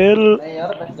 nice. Jubail,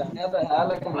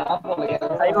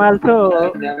 I'm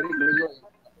also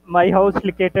my house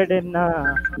located in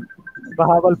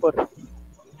Bahawalpur.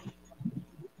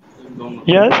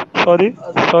 yes, sorry,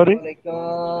 sorry.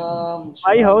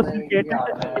 My house located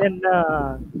in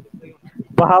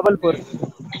Bahawalpur.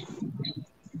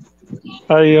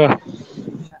 I yes.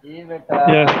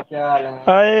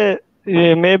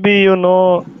 Maybe you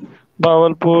know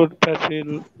Bahawalpur,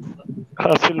 Tehsil,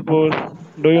 Hasilpur.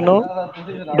 Do you know?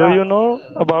 Do Yeah. you know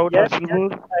about Yes. Yes. Hasilpur?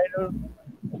 I know.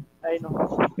 I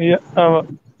know. Yeah,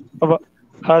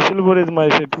 Hasilpur is my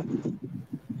city.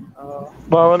 Uh,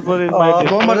 Bahawalpur is my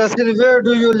Muhammad district. Asir, where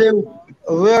do you live?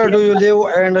 Where yeah. do you live?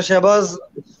 And Shabazz,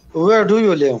 where do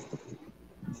you live?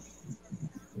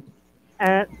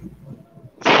 And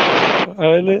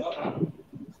I li-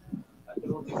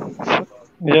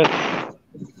 yes.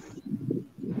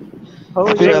 how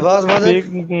Speak, your Shabazz Malik,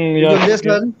 speak. you Yes, yes,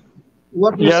 listen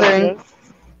what you yes, saying. yes.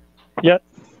 Yeah,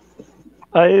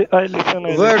 I listen.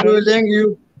 I Where do you listen.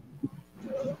 live?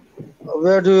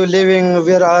 Where do you living?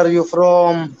 Where are you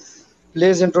from?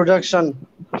 Please introduction.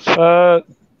 Sir,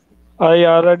 I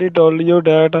already told you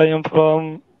that I am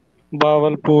from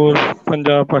Bahawalpur,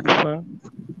 Punjab, Pakistan.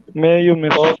 May you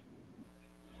miss? Oh,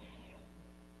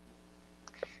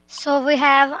 So we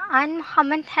have An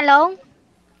Muhammad. Hello.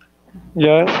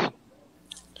 Yes.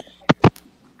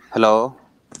 Hello,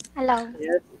 Hello.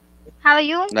 yes. How are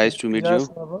you? nice to meet yes,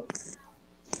 you. Baba.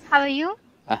 How are you?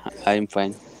 I am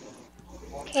fine.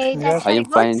 Okay, that's Yes. I very am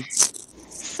good. fine.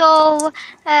 So,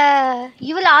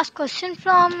 you will ask question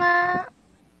from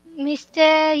Mr.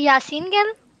 Yasin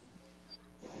Gill.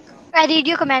 I read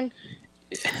your comment.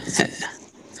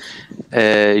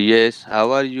 Yes,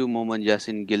 how are you, Mohammed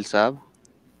Yasin Gil Saab?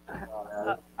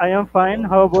 I am fine.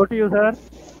 How about you, sir?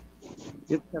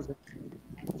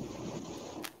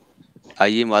 I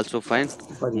am also fine.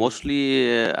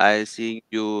 Mostly, I see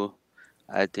you.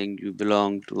 I think you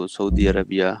belong to Saudi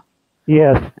Arabia.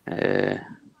 Yes. Uh,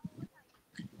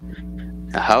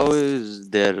 How is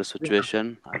their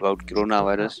situation about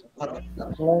coronavirus?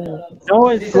 No,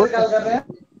 it's good.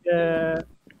 Uh,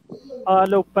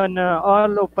 all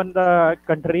open the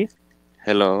country.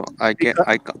 Hello, Because,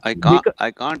 I because,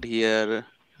 can't hear.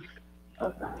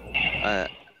 I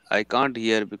I can't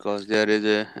hear because there is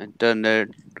a internet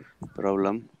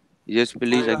problem. Yes,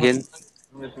 please again.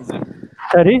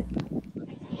 sorry.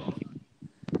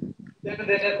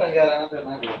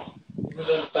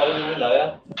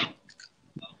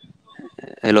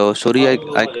 Hello, sorry,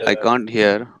 I can't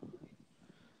hear.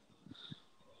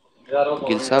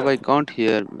 Gilsab, I can't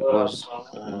hear because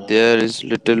there is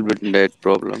little bit net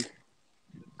problem.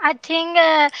 I think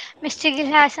Mr. Gill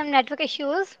has some network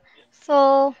issues.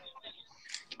 So,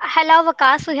 hello,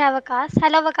 Vakas. We have Vakas.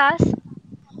 Hello, Vakas.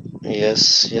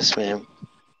 Yes, yes, ma'am.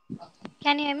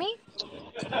 Can you hear me?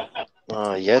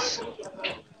 Yes,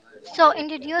 So,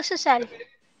 introduce yourself.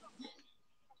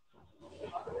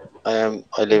 I am.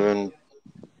 I live in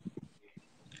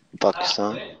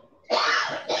Pakistan.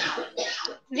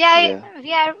 We are, Yeah,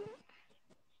 we are,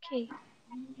 okay.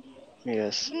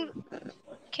 yes, In-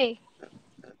 Okay,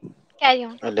 carry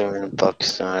on. I live in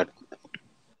Pakistan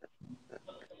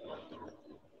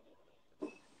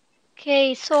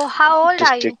Okay, so how old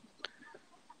are you? district.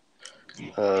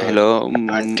 Uh, Hello,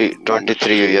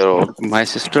 23 year old. my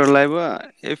sister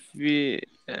Laiba. If we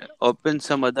open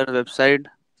some other website,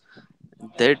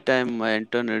 that time my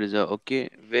internet is okay.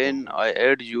 When I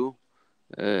add you,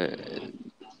 uh,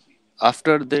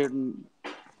 after that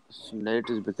net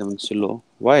is becoming slow.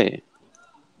 Why?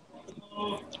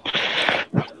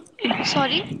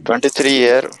 Sorry? 23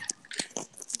 year.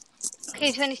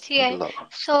 Okay, 23. Love.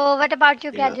 So, what about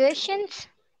your Yeah. graduations?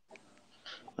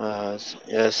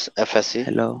 Yes, FSC.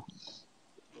 Hello.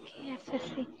 Okay,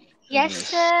 FSC.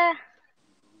 Yes, Yes.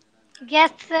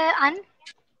 yes,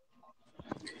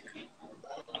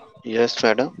 Yes,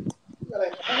 madam.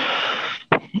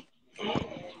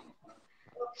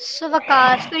 So,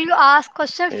 Vakas, will you ask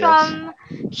question Yes. from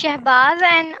Shehbaz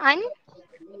and An?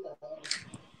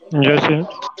 Yes, yes.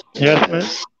 Yes, ma'am.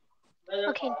 Yes.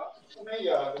 Okay,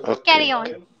 Okay. carry on.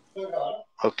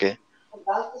 Okay. Okay.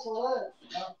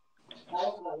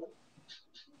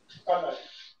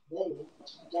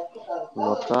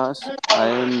 Vakas, I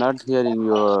am not hearing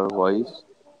your voice.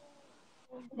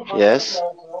 Yes.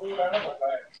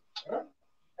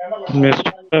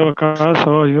 Mr. Vikas,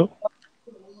 how are you?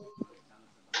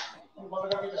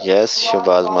 Yes,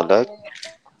 Shabazz Malak.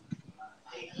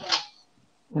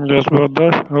 Yes,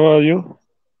 brother, how are you?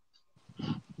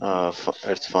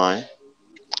 It's fine.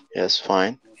 Yes,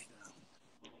 fine.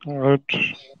 Good.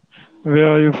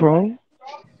 Where are you from?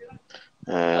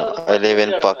 I live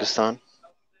in Pakistan.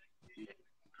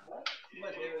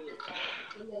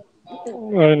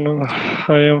 I know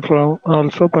I am from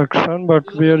also Pakistan, but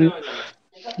we are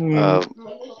Uh, mm,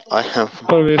 I am.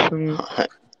 Parvation.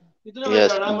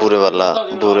 Yes,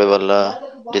 Burewala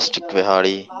district,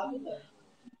 Vihari.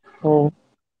 Oh,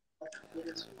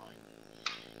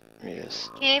 Yes.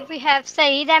 Okay, we have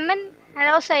Saeed Ahmed.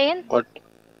 Hello, Saeed. What?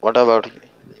 What about you?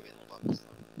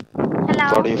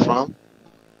 What are Hello. you from?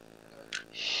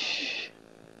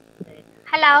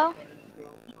 Hello.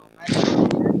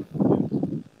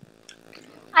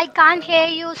 I can't hear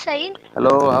you, Saeed.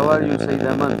 Hello, how are you, Said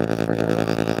Ahmed?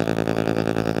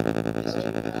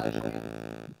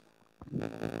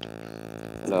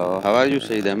 Hello, how are you,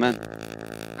 Said Ahmed?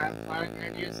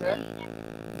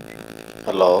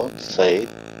 Hello, Said.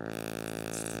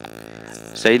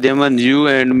 Said Ahmed, you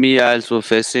and me are also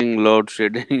facing load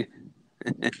shedding.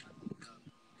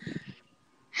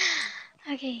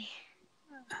 Okay.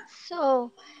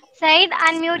 So, Saeed,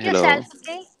 unmute yourself, Hello.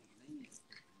 okay?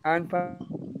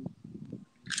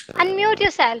 Unmute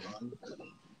yourself.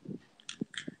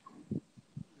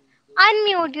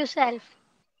 Unmute yourself.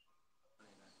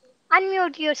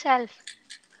 Unmute yourself.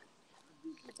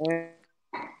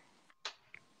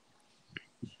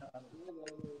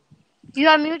 You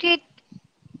are muted.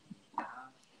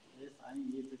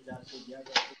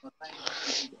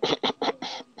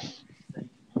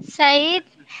 Saeed,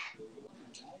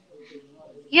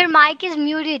 your mic is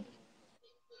muted.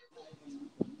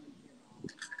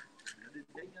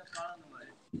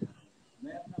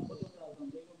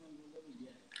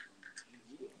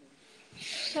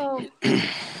 So,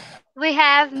 we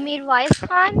have Mirwais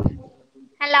Khan.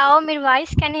 Hello,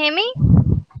 Mirwais. Can you hear me?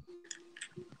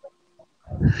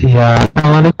 Yeah,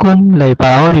 Assalamualaikum. Like,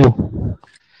 how are you?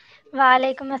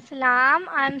 Walaikum Assalam.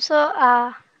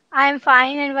 I'm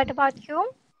fine. And what about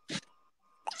you?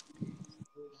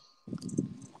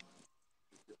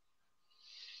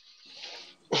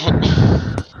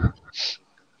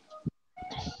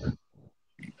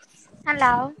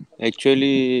 Hello.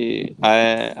 Actually,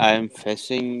 I am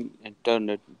facing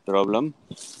internet problem,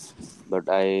 but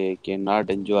I cannot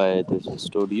enjoy this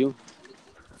studio.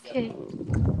 Okay.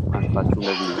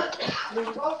 Unfortunately,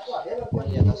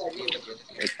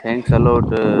 thanks a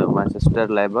lot, my sister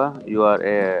Laiba. You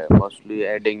are mostly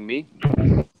adding me,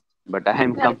 but I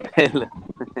am Welcome. compelled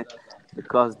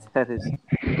because there is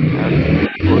not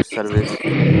good service.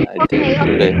 I Okay. think Okay.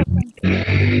 today.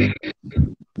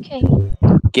 Okay.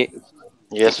 Can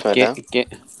Yes, can madam.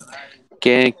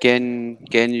 can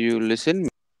can you listen?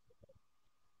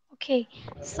 Okay.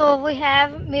 So we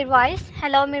have Mirwais.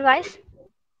 Hello, Mirwais.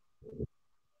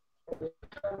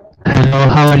 Hello,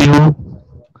 how are you?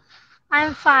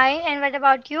 I'm fine. And what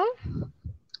about you?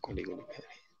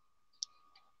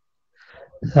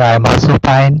 I'm also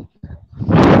fine.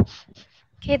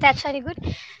 Okay, that's very good.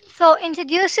 So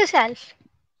introduce yourself.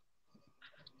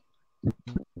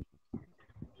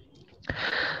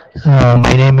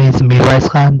 My name is Mirwais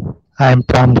Khan. I'm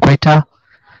from Quetta,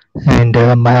 and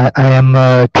I am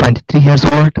 23 years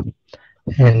old,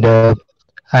 and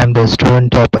I'm the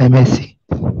student of MSc.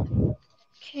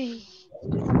 Okay.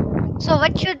 So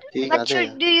एक what आधे should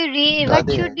हैं do you read? What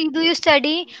आधे हैं should do you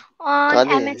study on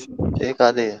आधे MSc? हैं एक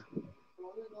आधे हैं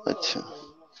अच्छा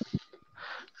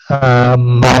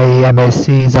My MSc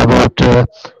is about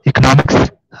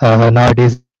economics.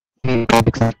 Nowadays, I'm studying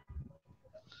economics.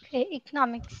 Okay,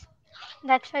 economics.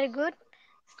 That's very good.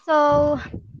 So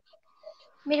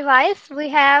Mirwais,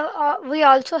 we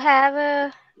also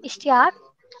have Ishtiaq.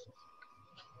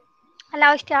 Hello,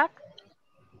 Ishtiaq.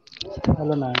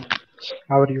 Hello, ma'am.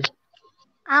 How are you?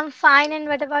 I'm fine. And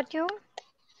what about you?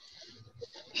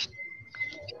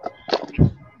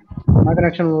 My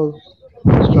connection was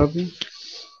disturbing.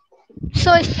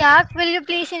 So Ishtiaq, will you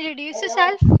please introduce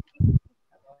yourself?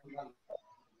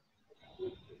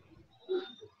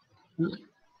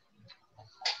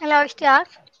 Hello, Ishtiaq.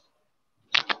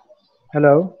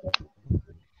 Hello.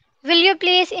 Will you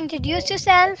please introduce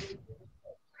yourself?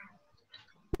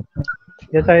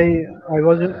 Yes, I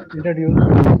was introduced.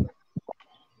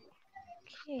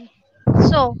 Okay.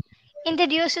 So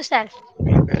introduce yourself.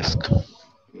 मेरे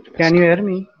Can pass you का hear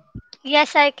me?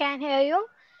 Yes, I can hear you.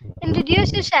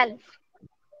 Introduce yourself.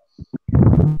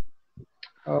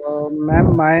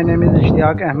 Ma'am, my name is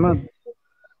Ishtiaq Ahmed,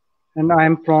 and I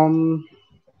am from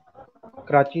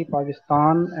Karachi,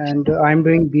 Pakistan, and I am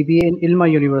doing BBA in Ilma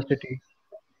University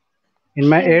in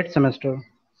my Okay. eighth semester.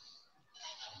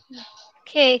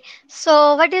 Okay.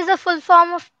 So what is the full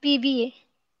form of BBA?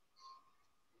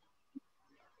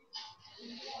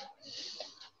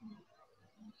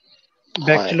 Hi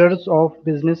Bachelor's of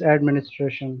Business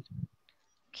Administration.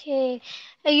 Okay.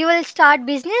 You will start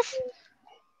business?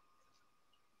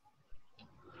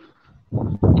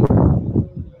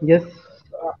 Yes,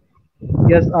 uh,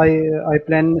 yes, I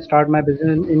plan start my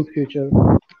business in future.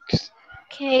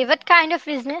 Okay. What kind of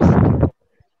business?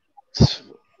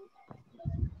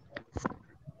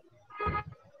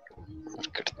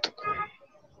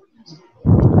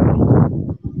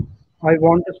 I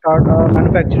want to start a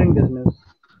manufacturing business.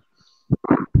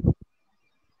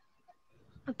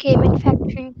 Okay,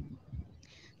 manufacturing.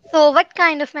 So what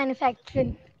kind of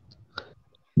manufacturing?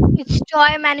 It's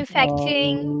toy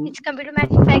manufacturing, Um, it's computer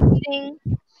manufacturing.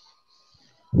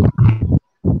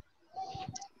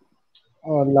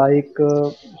 like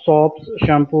soaps,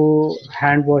 shampoo,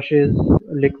 hand washes,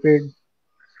 liquid,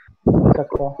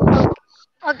 etc.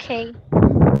 Okay. Okay.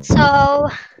 So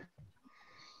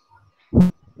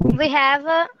we have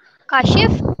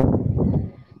Kashif.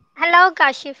 Hello,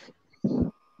 Kashif.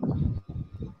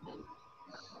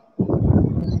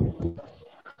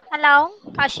 Hello,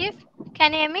 Kashif.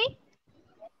 Can you hear me?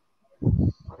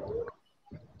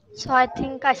 So I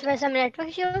think Kashif has some network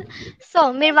issue.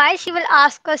 So Mirwais, you will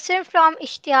ask question from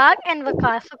Ishtiaq and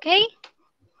Vakas. Okay.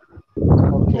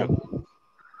 Okay.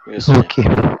 Yes ma'am Okay.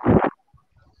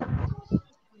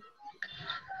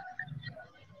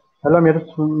 Hello,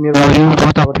 How are Mirwais you, Khan.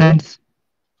 both How of are you? friends?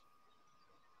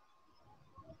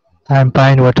 I'm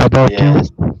fine. What about you?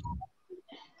 Yes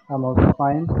I'm also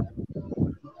fine.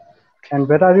 And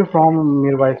where are you from,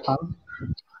 Mirwais Khan?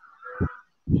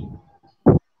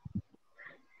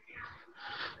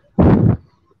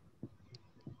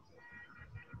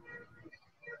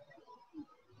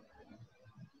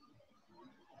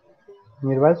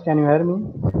 Mirwais, can you hear me?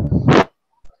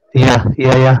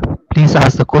 Yeah. Please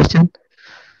ask the question.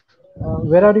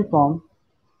 Where are you from?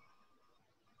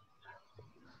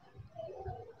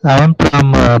 I am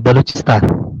from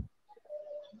Balochistan.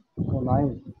 Oh,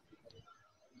 nice.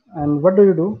 And what do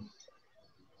you do?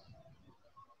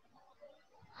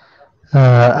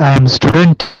 I am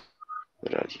student.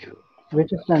 Where are you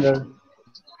Which standard?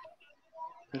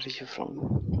 Where are you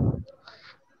from?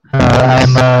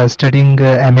 I'm Yes. studying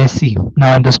MSc.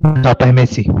 Now I'm the student of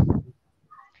MSc.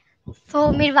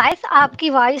 तो मीरवाइज आपकी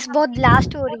voice बहुत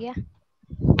last हो रही है.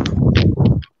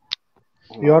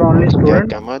 You are only Yeah,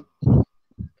 student. Ahmad.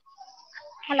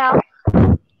 Hello.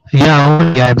 Yeah,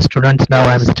 only I'm student now. I'm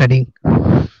Yes. studying.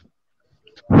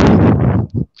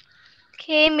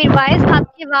 Okay Mirwaiz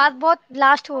आपकी आवाज़ बहुत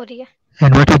last हो रही है.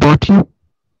 And what about you?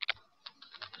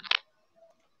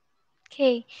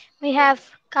 Okay we have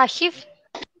Kashif.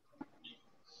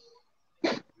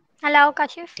 Hello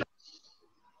Kashif.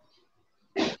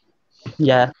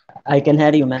 Yeah, I can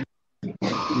hear you, ma'am.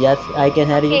 Yes, I can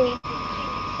hear okay you.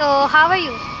 तो how are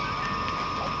you.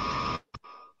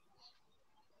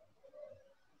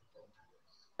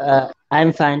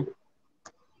 I'm fine.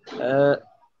 Uh,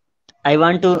 I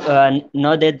want to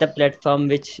know that the platform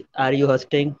which are you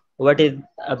hosting? What is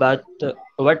about?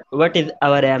 What is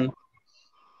our aim?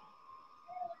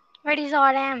 What is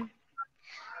RM?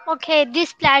 Okay,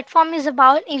 this platform is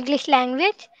about English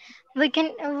language. We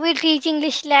teach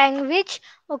English language,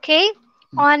 okay,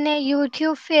 on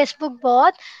YouTube, Facebook,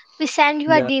 both. We send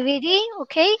you a Yeah. DVD,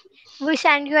 okay. We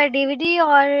send you a DVD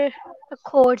or a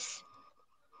course.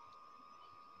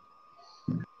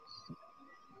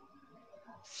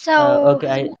 So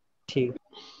Okay. ठीक.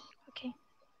 okay,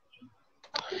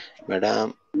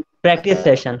 Madam, Practice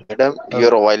session. madam, Okay.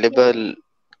 your yes. available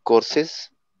courses?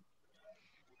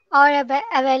 Or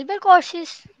available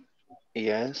courses.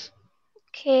 Yes.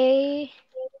 Okay,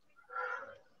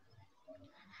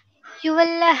 you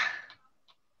will.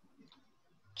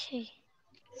 Okay,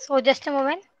 so just a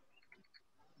moment.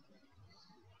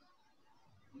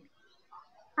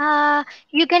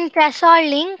 You can press our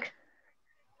link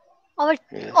our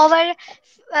Yes. our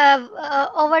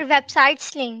our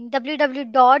website's link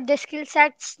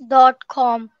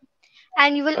www.theskillsets.com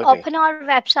and you will Okay. open our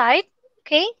website.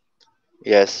 Okay,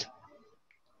 Yes.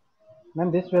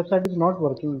 Man, this website is not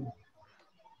working.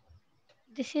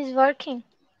 this is working.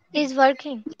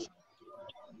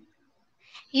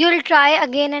 You'll try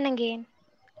again and again.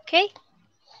 Okay.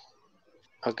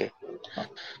 Okay.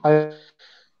 I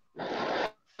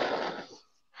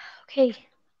Okay,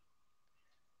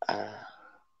 Uh,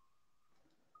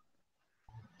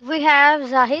 we have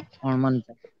Zahid. Arman.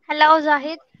 Hello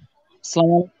Zahid.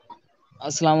 Assalamu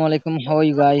Assalamu alaikum. How are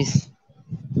you guys?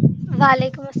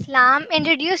 Walaikum assalam.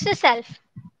 Introduce yourself.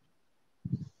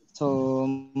 So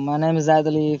my name is Zaid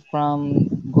Ali from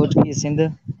Gojki,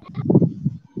 Sindh.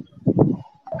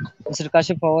 Mr.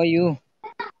 Kashif, how are you?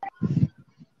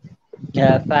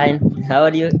 Yeah, fine. How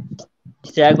are you?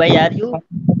 Shag bhai, are you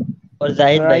or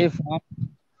Zahid Where are bhai? you from?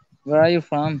 Where are you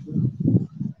from?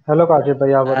 hello Kashif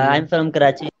bhai, how are I'm you? from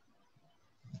Karachi.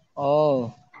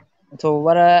 Oh, so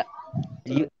what a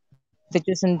You,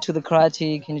 situation to the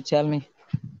Karachi? Can you tell me?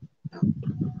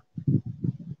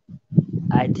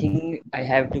 I think I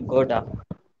have to go down.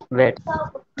 Wait.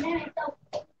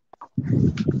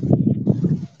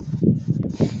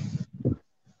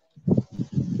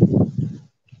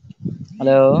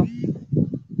 Hello,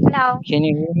 Hello. can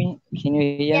you hear me? Can you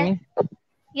hear me? Yes,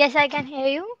 yes, I can hear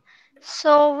you.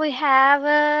 So we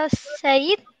have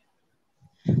Saeed.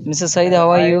 Mr. Said,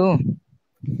 how are Hi, you?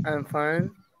 I'm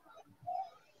fine.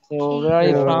 So where Okay. are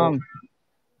you Hello. from?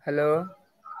 Hello.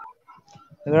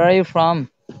 Where are you from?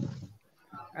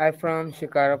 I'm from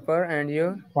Shikarapur, and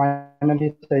you? Finally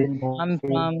Saeed bold. I'm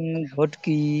from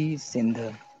Gotki, Sindh.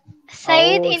 Saeed,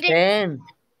 Oh, same.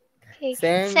 okay.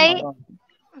 Same. Saeed, Oh,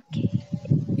 okay.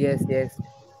 Yes, yes,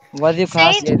 what's your Saeed,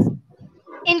 caste? yes.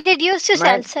 introduce My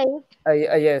yourself, Saeed.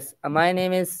 yes.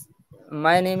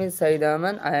 My name is Said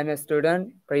Aman. I am a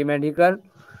student, pre-medical.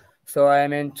 So I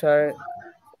am enter.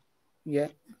 Yeah,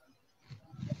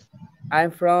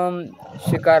 I'm from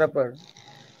Shikarapur.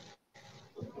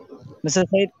 Mr.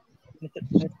 Said,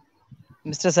 Mr.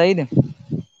 Mr. Said,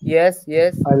 Yes,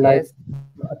 yes, I like yes.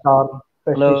 Atar,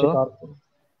 especially hello. Shikarpur.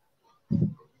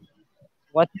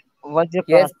 What what's your Yes,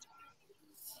 caste?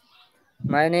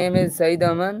 my name is Said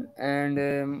Aman, and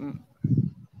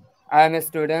I am a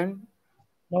student.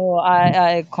 No,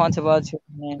 I can't about your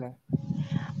name.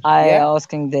 I Yeah,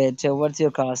 asking that what's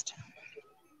your caste?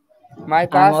 my I'm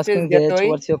caste is asking that Jatoi.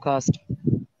 what's your caste?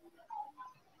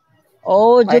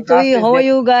 Oh, My caste Jotoi, is how are Jat.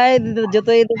 you guys?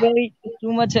 Jotoi is very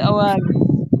too much our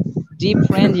deep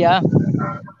friend, yeah.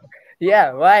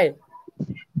 Yeah, why?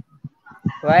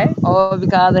 Why? Oh,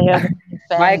 because I have many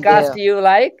My fan caste there. you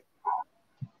like?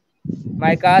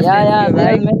 My caste Yeah, is yeah, you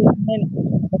there are like? many.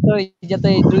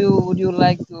 Jotoi, do you would you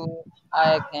like to?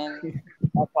 I can.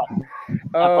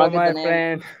 I Oh, forget the my name.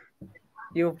 friend.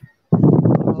 You.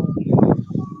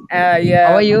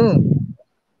 How are Yeah. you?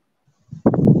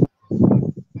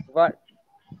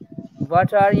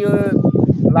 what are your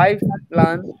life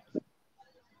plan?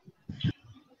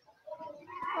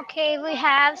 Okay, we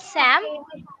have Sam.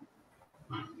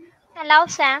 Hello,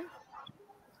 Sam.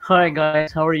 Hi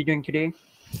guys, how are you doing today?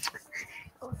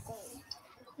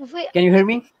 We, Can you hear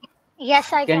me?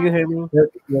 yes, I Can you can. hear me? Yes,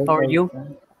 yes, How are I you?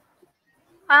 can.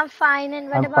 I'm fine, and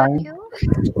what I'm about fine. you?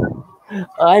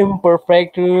 I'm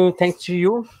perfect. Thanks to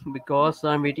you because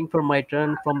I'm waiting for my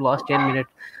turn from last 10 minutes.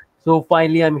 So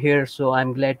finally I'm here. So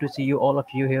I'm glad to see you all of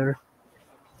you here.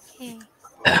 Okay.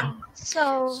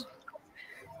 So,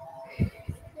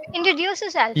 introduce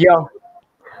yourself. Yeah,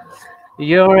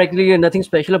 you're actually nothing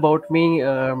special about me.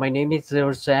 My name is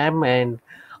Sam and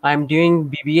I'm doing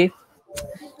BBA.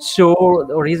 So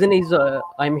the reason is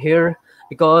I'm here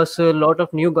because a lot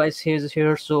of new guys is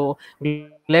here. So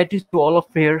glad to see you all of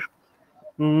here.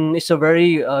 It's a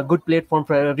very good platform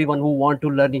for everyone who want to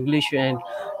learn English, and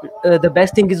the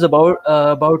best thing is about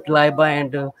Laiba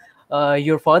and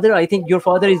your father. I think your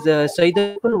father is Said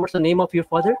Akmal. What's the name of your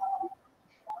father?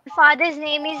 My father's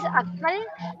name is Akmal,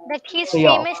 but his Yeah.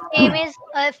 famous name is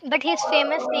his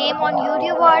famous name on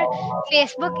YouTube or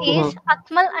Facebook is Mhm.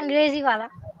 Akmal Angrezi Wala.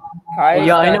 Hi,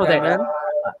 Yeah, I know that. Stagaman.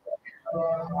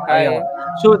 Yeah. Hi.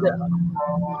 So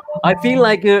I feel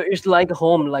like it's like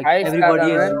home. Like Hi,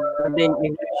 everybody is Stagaman. learning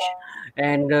English,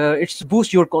 and it's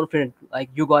boost your confidence. Like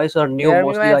you guys are new, Hear me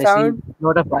mostly. my I see sound? a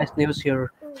lot of guys news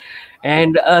here.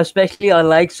 And especially I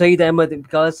like Saeed Ahmed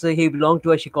because he belonged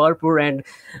to a Shikarpur, and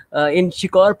in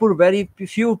Shikarpur very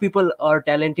few people are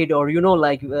talented or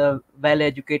like well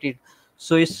educated.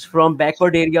 So it's from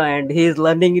backward area and he is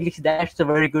learning English. That's a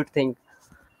very good thing.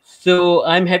 So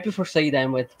I'm happy for Saeed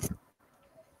Ahmed.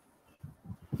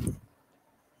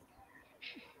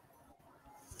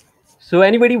 So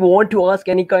anybody want to ask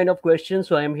any kind of question?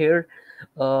 So I'm here.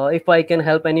 If I can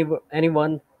help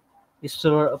anyone, it's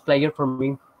a pleasure for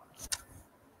me.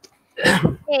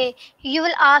 Okay, you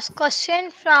will ask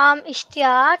question from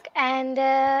Ishtiaq and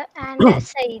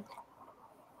Said.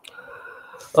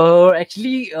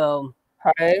 Actually,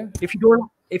 Hi. if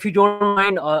you don't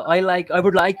mind, I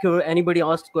would like anybody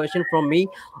ask question from me.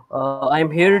 I'm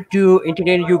here to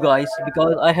entertain you guys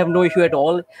because I have no issue at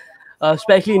all,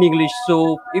 especially in English.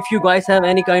 So if you guys have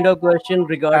any kind of question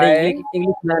regarding Hi.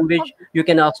 English language, you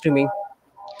can ask to me.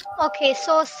 Okay,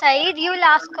 so Said, you will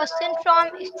ask question from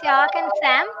Ishtiaq and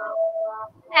Sam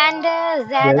and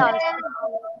Zaid Yes. also,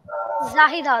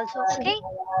 Zahid also. Okay,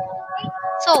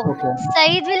 so Okay.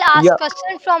 Said will Yeah. ask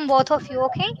question from both of you.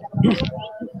 Okay.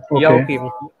 Yeah. Okay. Okay.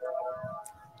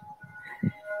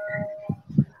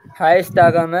 Hi,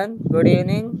 Stagaman. Good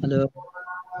evening. Hello.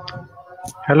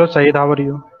 Hello, Saeed. How are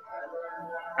you?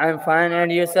 I'm fine,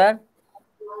 and you, sir?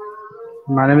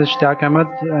 My name is Shtiaq Ahmed,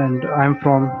 and I'm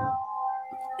from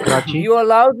Karachi. You are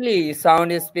loudly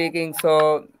sound is speaking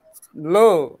so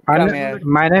low. Come here.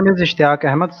 My name is Ishtiaq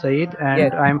Ahmed Saeed, Yes.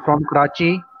 and I'm from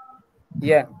Karachi.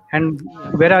 Yeah. And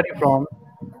where are you from?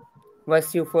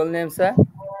 What's your full name, sir?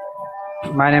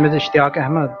 My name is Ishtiaq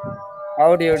Ahmed.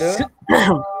 How do you do?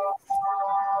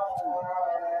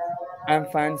 I'm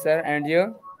fine, sir. And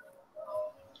you?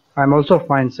 I'm also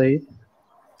fine, Saeed.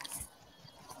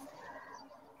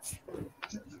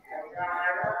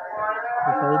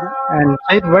 Said, And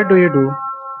Saeed, what do you do?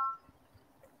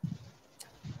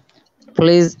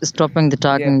 Please stopping the Yeah.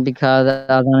 talking because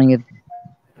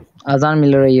अजान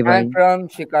मिल रही है I'm भाई from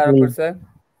Shikarapur, please sir.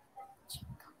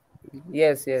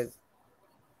 Yes, yes.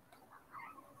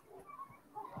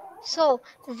 So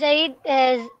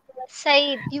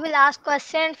Said, you will ask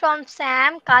question from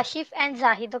Sam, Kashif, and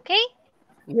Zahid. Okay.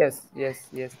 Yes, yes,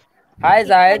 yes. Hi, Okay.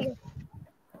 Zahid. Hello.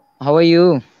 how are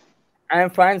you I'm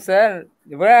fine, sir.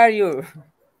 Where are you?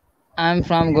 I'm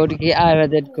from Gotiki. I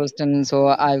read that question, so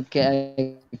I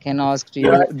can ask to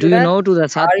you. Do you You are know a to the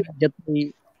student? Sati Are you,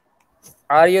 Jatri?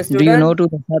 are you a Do you know student? to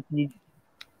the Sati?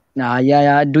 Yeah,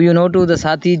 yeah. Do you know to the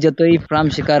Sati Jatoi from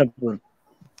Shikarpur?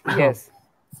 Yes,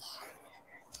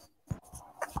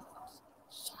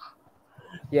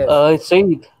 yes.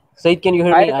 Said, can you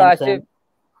hear Hi, me? I'm Kashif. Sam.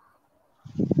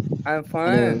 I'm Hello.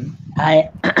 fine. Hi,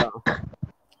 Yeah.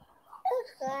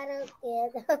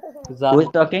 who is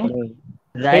Zahid. talking? Hello.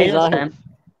 Hey, Zahid or Zahid. Sam?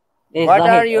 Hey, What are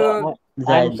Zahid. your I'm Zahid,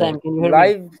 Zahid. Sam. Can you hear me?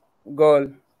 life goal?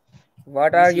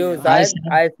 What are you, Hi, Zahid? sir.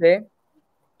 I say.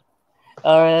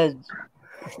 Uh,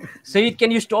 Said,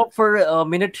 can you stop for a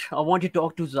minute? I want to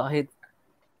talk to Zahid.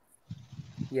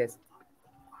 Yes.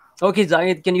 Okay,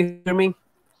 Zahid, can you hear me?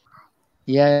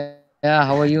 Yeah, yeah.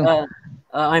 How are you? Uh,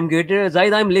 I'm good.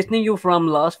 Zahid, I'm listening you from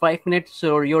last 5 minutes.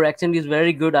 So your accent is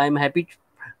very good. I'm happy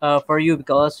for you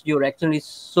because your accent is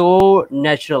so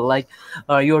natural. Like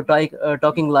you're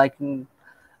talking like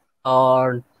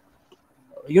uh,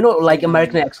 like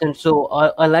American accent. So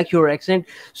I like your accent.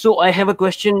 So I have a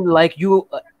question. Like, you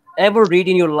ever read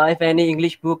in your life any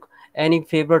English book? Any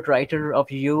favorite writer of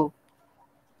you?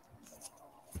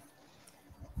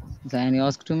 Can you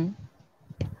ask to me?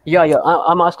 Yeah, yeah.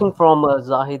 I'm asking from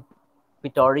Zahid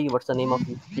Pitari. What's the name of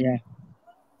you? Yeah.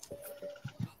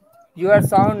 Your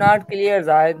sound not clear,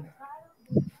 Zahid.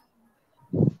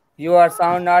 Your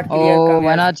sound not clear. Oh, Come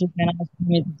why here. not you can ask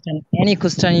me any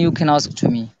question you can ask to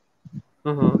me.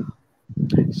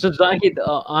 Mm-hmm. So Zahid,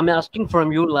 I'm asking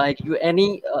from you, like, you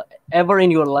any ever in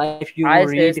your life you I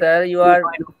say, read sir, you any are.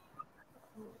 kind of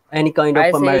any kind of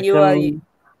I say you are. American.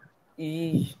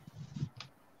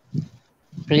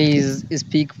 Please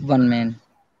speak one man.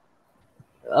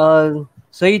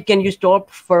 Said, can you stop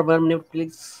for 1 minute,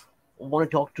 please? I want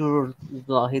to talk to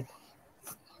Zahid.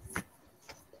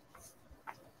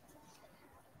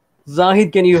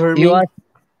 Zahid, can you hear You me? are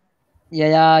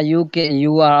yeah,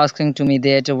 you are asking to me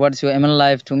that what's your ML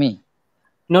life to me.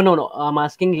 No, no, no. I'm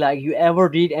asking, like, you ever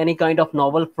read any kind of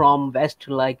novel from West,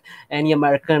 like any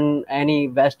American, any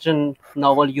Western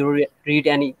novel? You read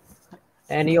any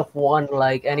of one,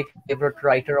 like any favorite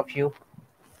writer of you?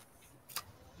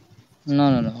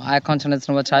 No. I can't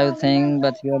understand what you think,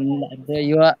 but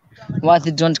you are what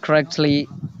you don't correctly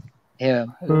hear.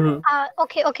 Mhm.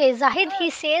 Okay, Zahid, he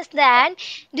says that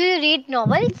do you read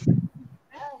novels?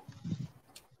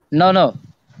 No.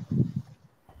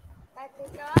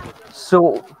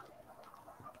 So,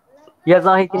 yeah,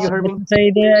 Zahid, can you So hear me? Mr.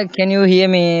 Said, can you hear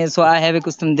me? So I have a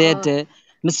question that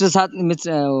Mr.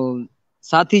 Mr.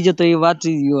 Sati Jatoi, what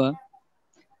is your?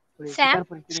 Sam?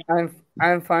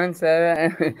 I'm fine, sir.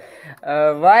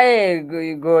 Why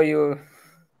go you?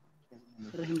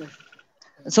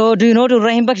 So do you know to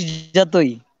Rahim Baksh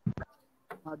Jatoi?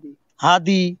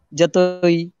 Hadi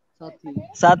Jatoi,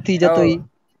 Sati Jatoi. Oh,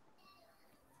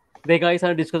 The guys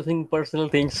are discussing personal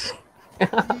things.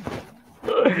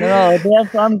 No, they are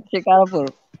from Shikarapur.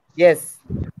 yes.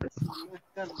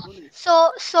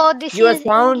 So this is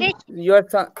English.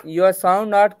 Your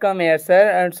sound not come here, sir.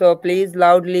 And so please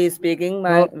loudly speaking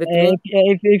So with me.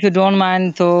 if you don't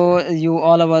mind, so you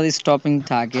all of us stopping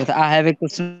target. I have a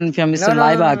question from Mr. No, no,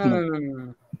 Laiba no, no, Akmal. no,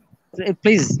 no, no, no,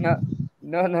 Please. no,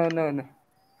 no, no, no.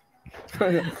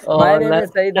 My uh, name let,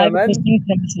 is Said I have a Ahmed. question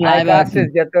from Mr. I Laiba cast Akmal.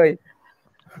 is Jatoi.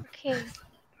 Okay.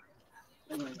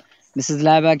 Mrs.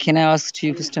 Laiba, can I ask to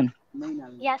you a question?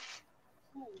 Yes.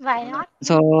 Why not?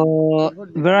 So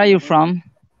where are you from?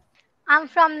 I'm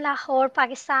from Lahore,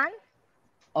 Pakistan.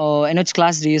 Oh, in which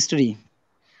class do you study?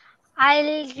 I'll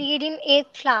read in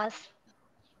 8th class.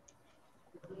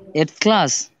 Eighth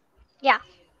class. Yeah.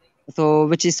 So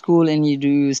which school and you do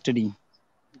you study?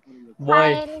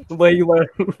 why I'll why you are?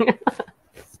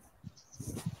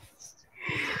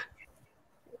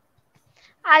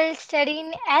 I'll study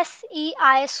in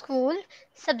SEI school,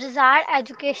 Sabzar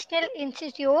Educational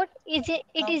Institute.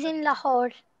 It is in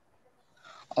Lahore.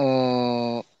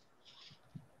 Oh,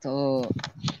 so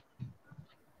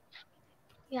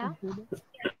Yeah.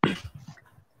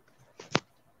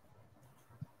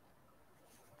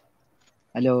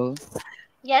 hello.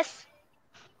 Yes.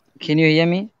 Can you hear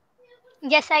me?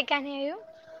 Yes, I can hear you.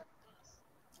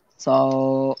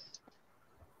 So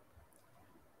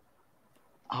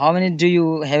how many do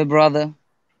you have a brother?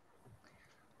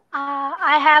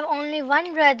 I have only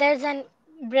one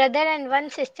brother and one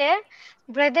sister.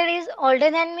 Brother is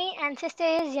older than me and sister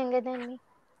is younger than me.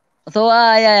 So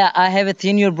yeah, I have a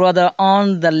senior brother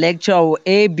on the lecture of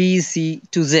A B C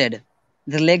to Z.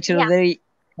 The lecture Yeah. very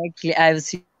actually I have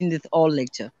seen this all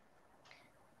lecture.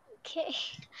 Okay.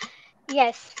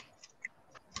 Yes.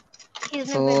 He's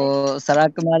my brother. So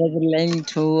Sarak Kumar is relying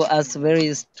to us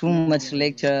very too much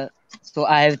lecture. So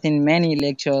I have seen many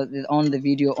lectures on the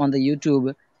video on the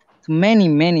YouTube. So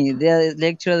many. Their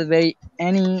lectures very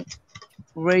any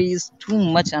very is too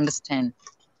much understand.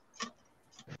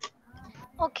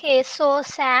 Okay, so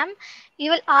Sam,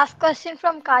 you will ask question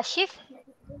from Kashif.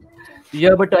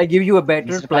 Yeah, but I give you a better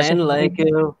Mr. Kashif, plan. Like,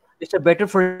 it's a better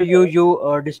for you.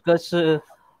 You discuss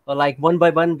like one by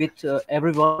one with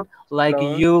everyone. Like,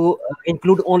 Hello. you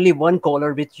include only one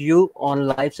caller with you on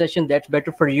live session. That's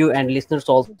better for you and listeners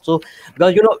also.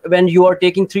 Because when you are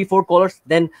taking 3 4 callers,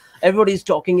 then everybody is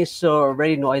talking is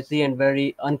very noisy and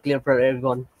very unclear for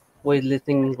everyone who is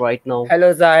listening right now.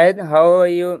 Hello, Zahid. How are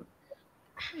you?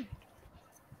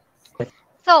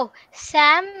 So,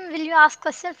 Sam, will you ask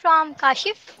question from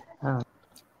Kashif?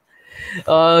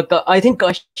 I think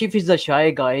Kashif is a shy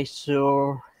guy.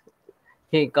 So,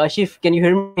 hey, Kashif, can you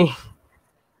hear me?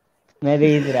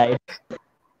 Maybe he's right.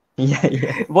 Yeah.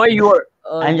 I'm Why just you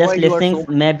are listening. so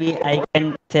Maybe I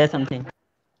can say something.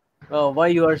 why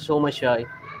you are so much shy?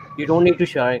 You don't need to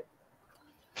shy.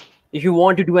 If you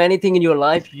want to do anything in your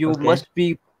life, you Okay. must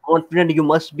be confident. You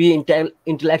must be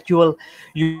intellectual.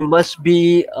 You must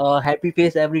be happy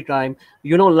face every time.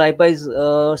 You know, Laiba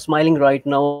is smiling right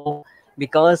now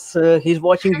because he's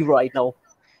watching you right now.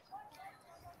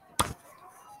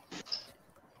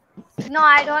 No,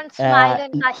 I don't smile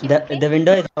on Kashif, The okay? the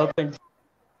window is open.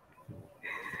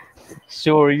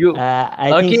 So you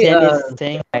I think okay? Sam is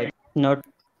saying right. Not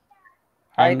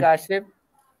Hi, I'm. Kashif.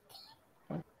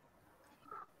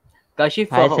 Kashif,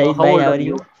 Hi Said how bhai, old how are are you?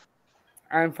 you?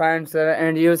 I'm fine, sir.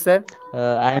 And you, sir?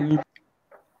 I'm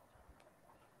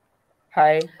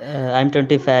Hi. I'm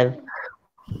 25.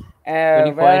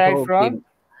 25. Where are you Okay. from?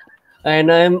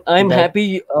 And I'm That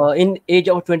happy. In age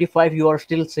of 25, you are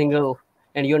still single,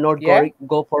 and you're not Yeah.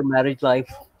 go for marriage life.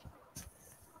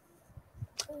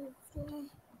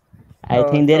 I Oh,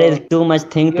 think there is so too much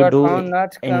thing to your do sound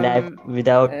not in life come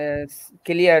without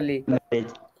clearly.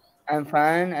 marriage. I'm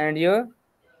fine. And you?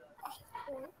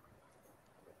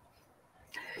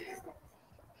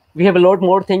 We have a lot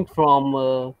more things from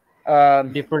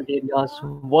Um, different areas.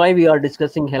 Why we are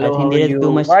discussing hello, I how think are there is too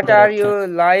you? much what are interruption. your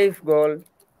life goal?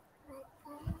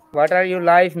 What are your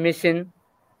life mission?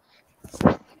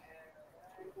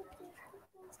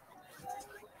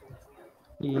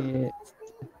 Yeah.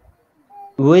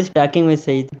 Who is talking with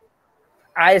Said?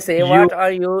 I say, You what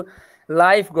are your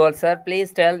life goals, sir?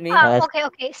 Please tell me. Okay,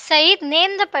 okay. Said,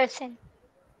 name the person.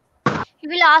 You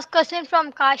will ask question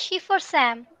from Kashif or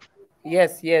Sam.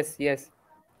 Yes, yes, yes.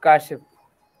 Kashif.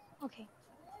 Okay.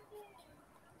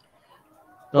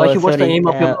 Oh, Kashi, what's the sorry. aim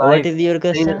of your What life? is your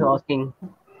Zain is question? asking,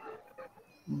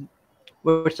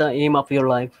 what's the aim of your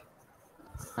life?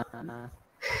 Uh,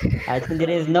 I think there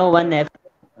is no one aim.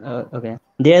 Okay.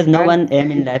 There is no And one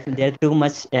aim in life. There is too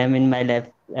much aim in my life.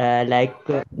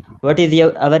 What is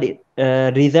your our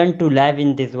reason to live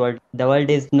in this world? The world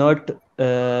is not.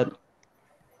 Uh,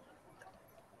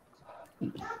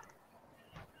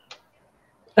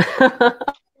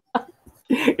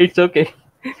 It's okay.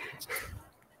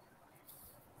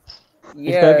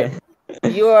 it's yeah, okay.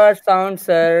 your sound,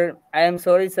 sir. I am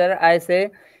sorry, sir. I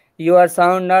say your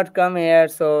sound not come here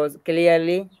so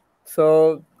clearly.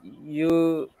 So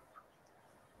you,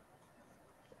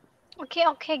 Okay,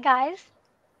 okay, guys.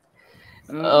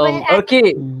 um,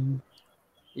 Okay. Mm.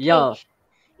 Okay. Yeah.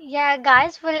 Yeah,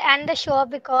 guys, we'll end the show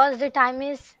because the time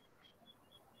is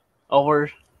Our.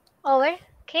 over.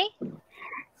 Okay.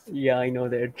 Yeah, I know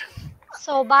that.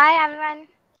 So, bye, everyone.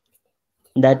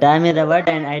 The time is over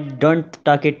and I don't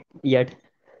talk it yet.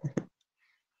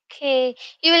 Okay.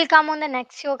 You will come on the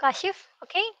next show, Kashif.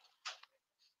 Okay.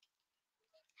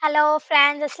 Hello,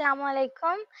 friends. Assalamu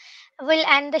alaikum. We'll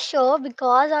end the show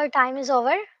because our time is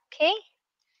over. Okay.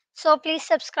 So, please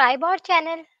subscribe our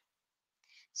channel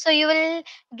so you will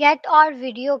get our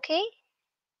video. Okay.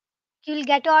 You'll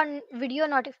get our video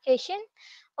notification.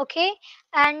 Okay.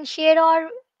 And share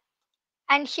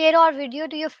our video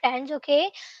to your friends. Okay.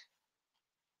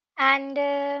 And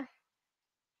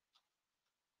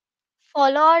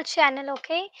follow our channel.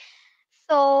 Okay.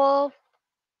 So,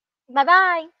 bye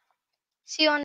bye. See you on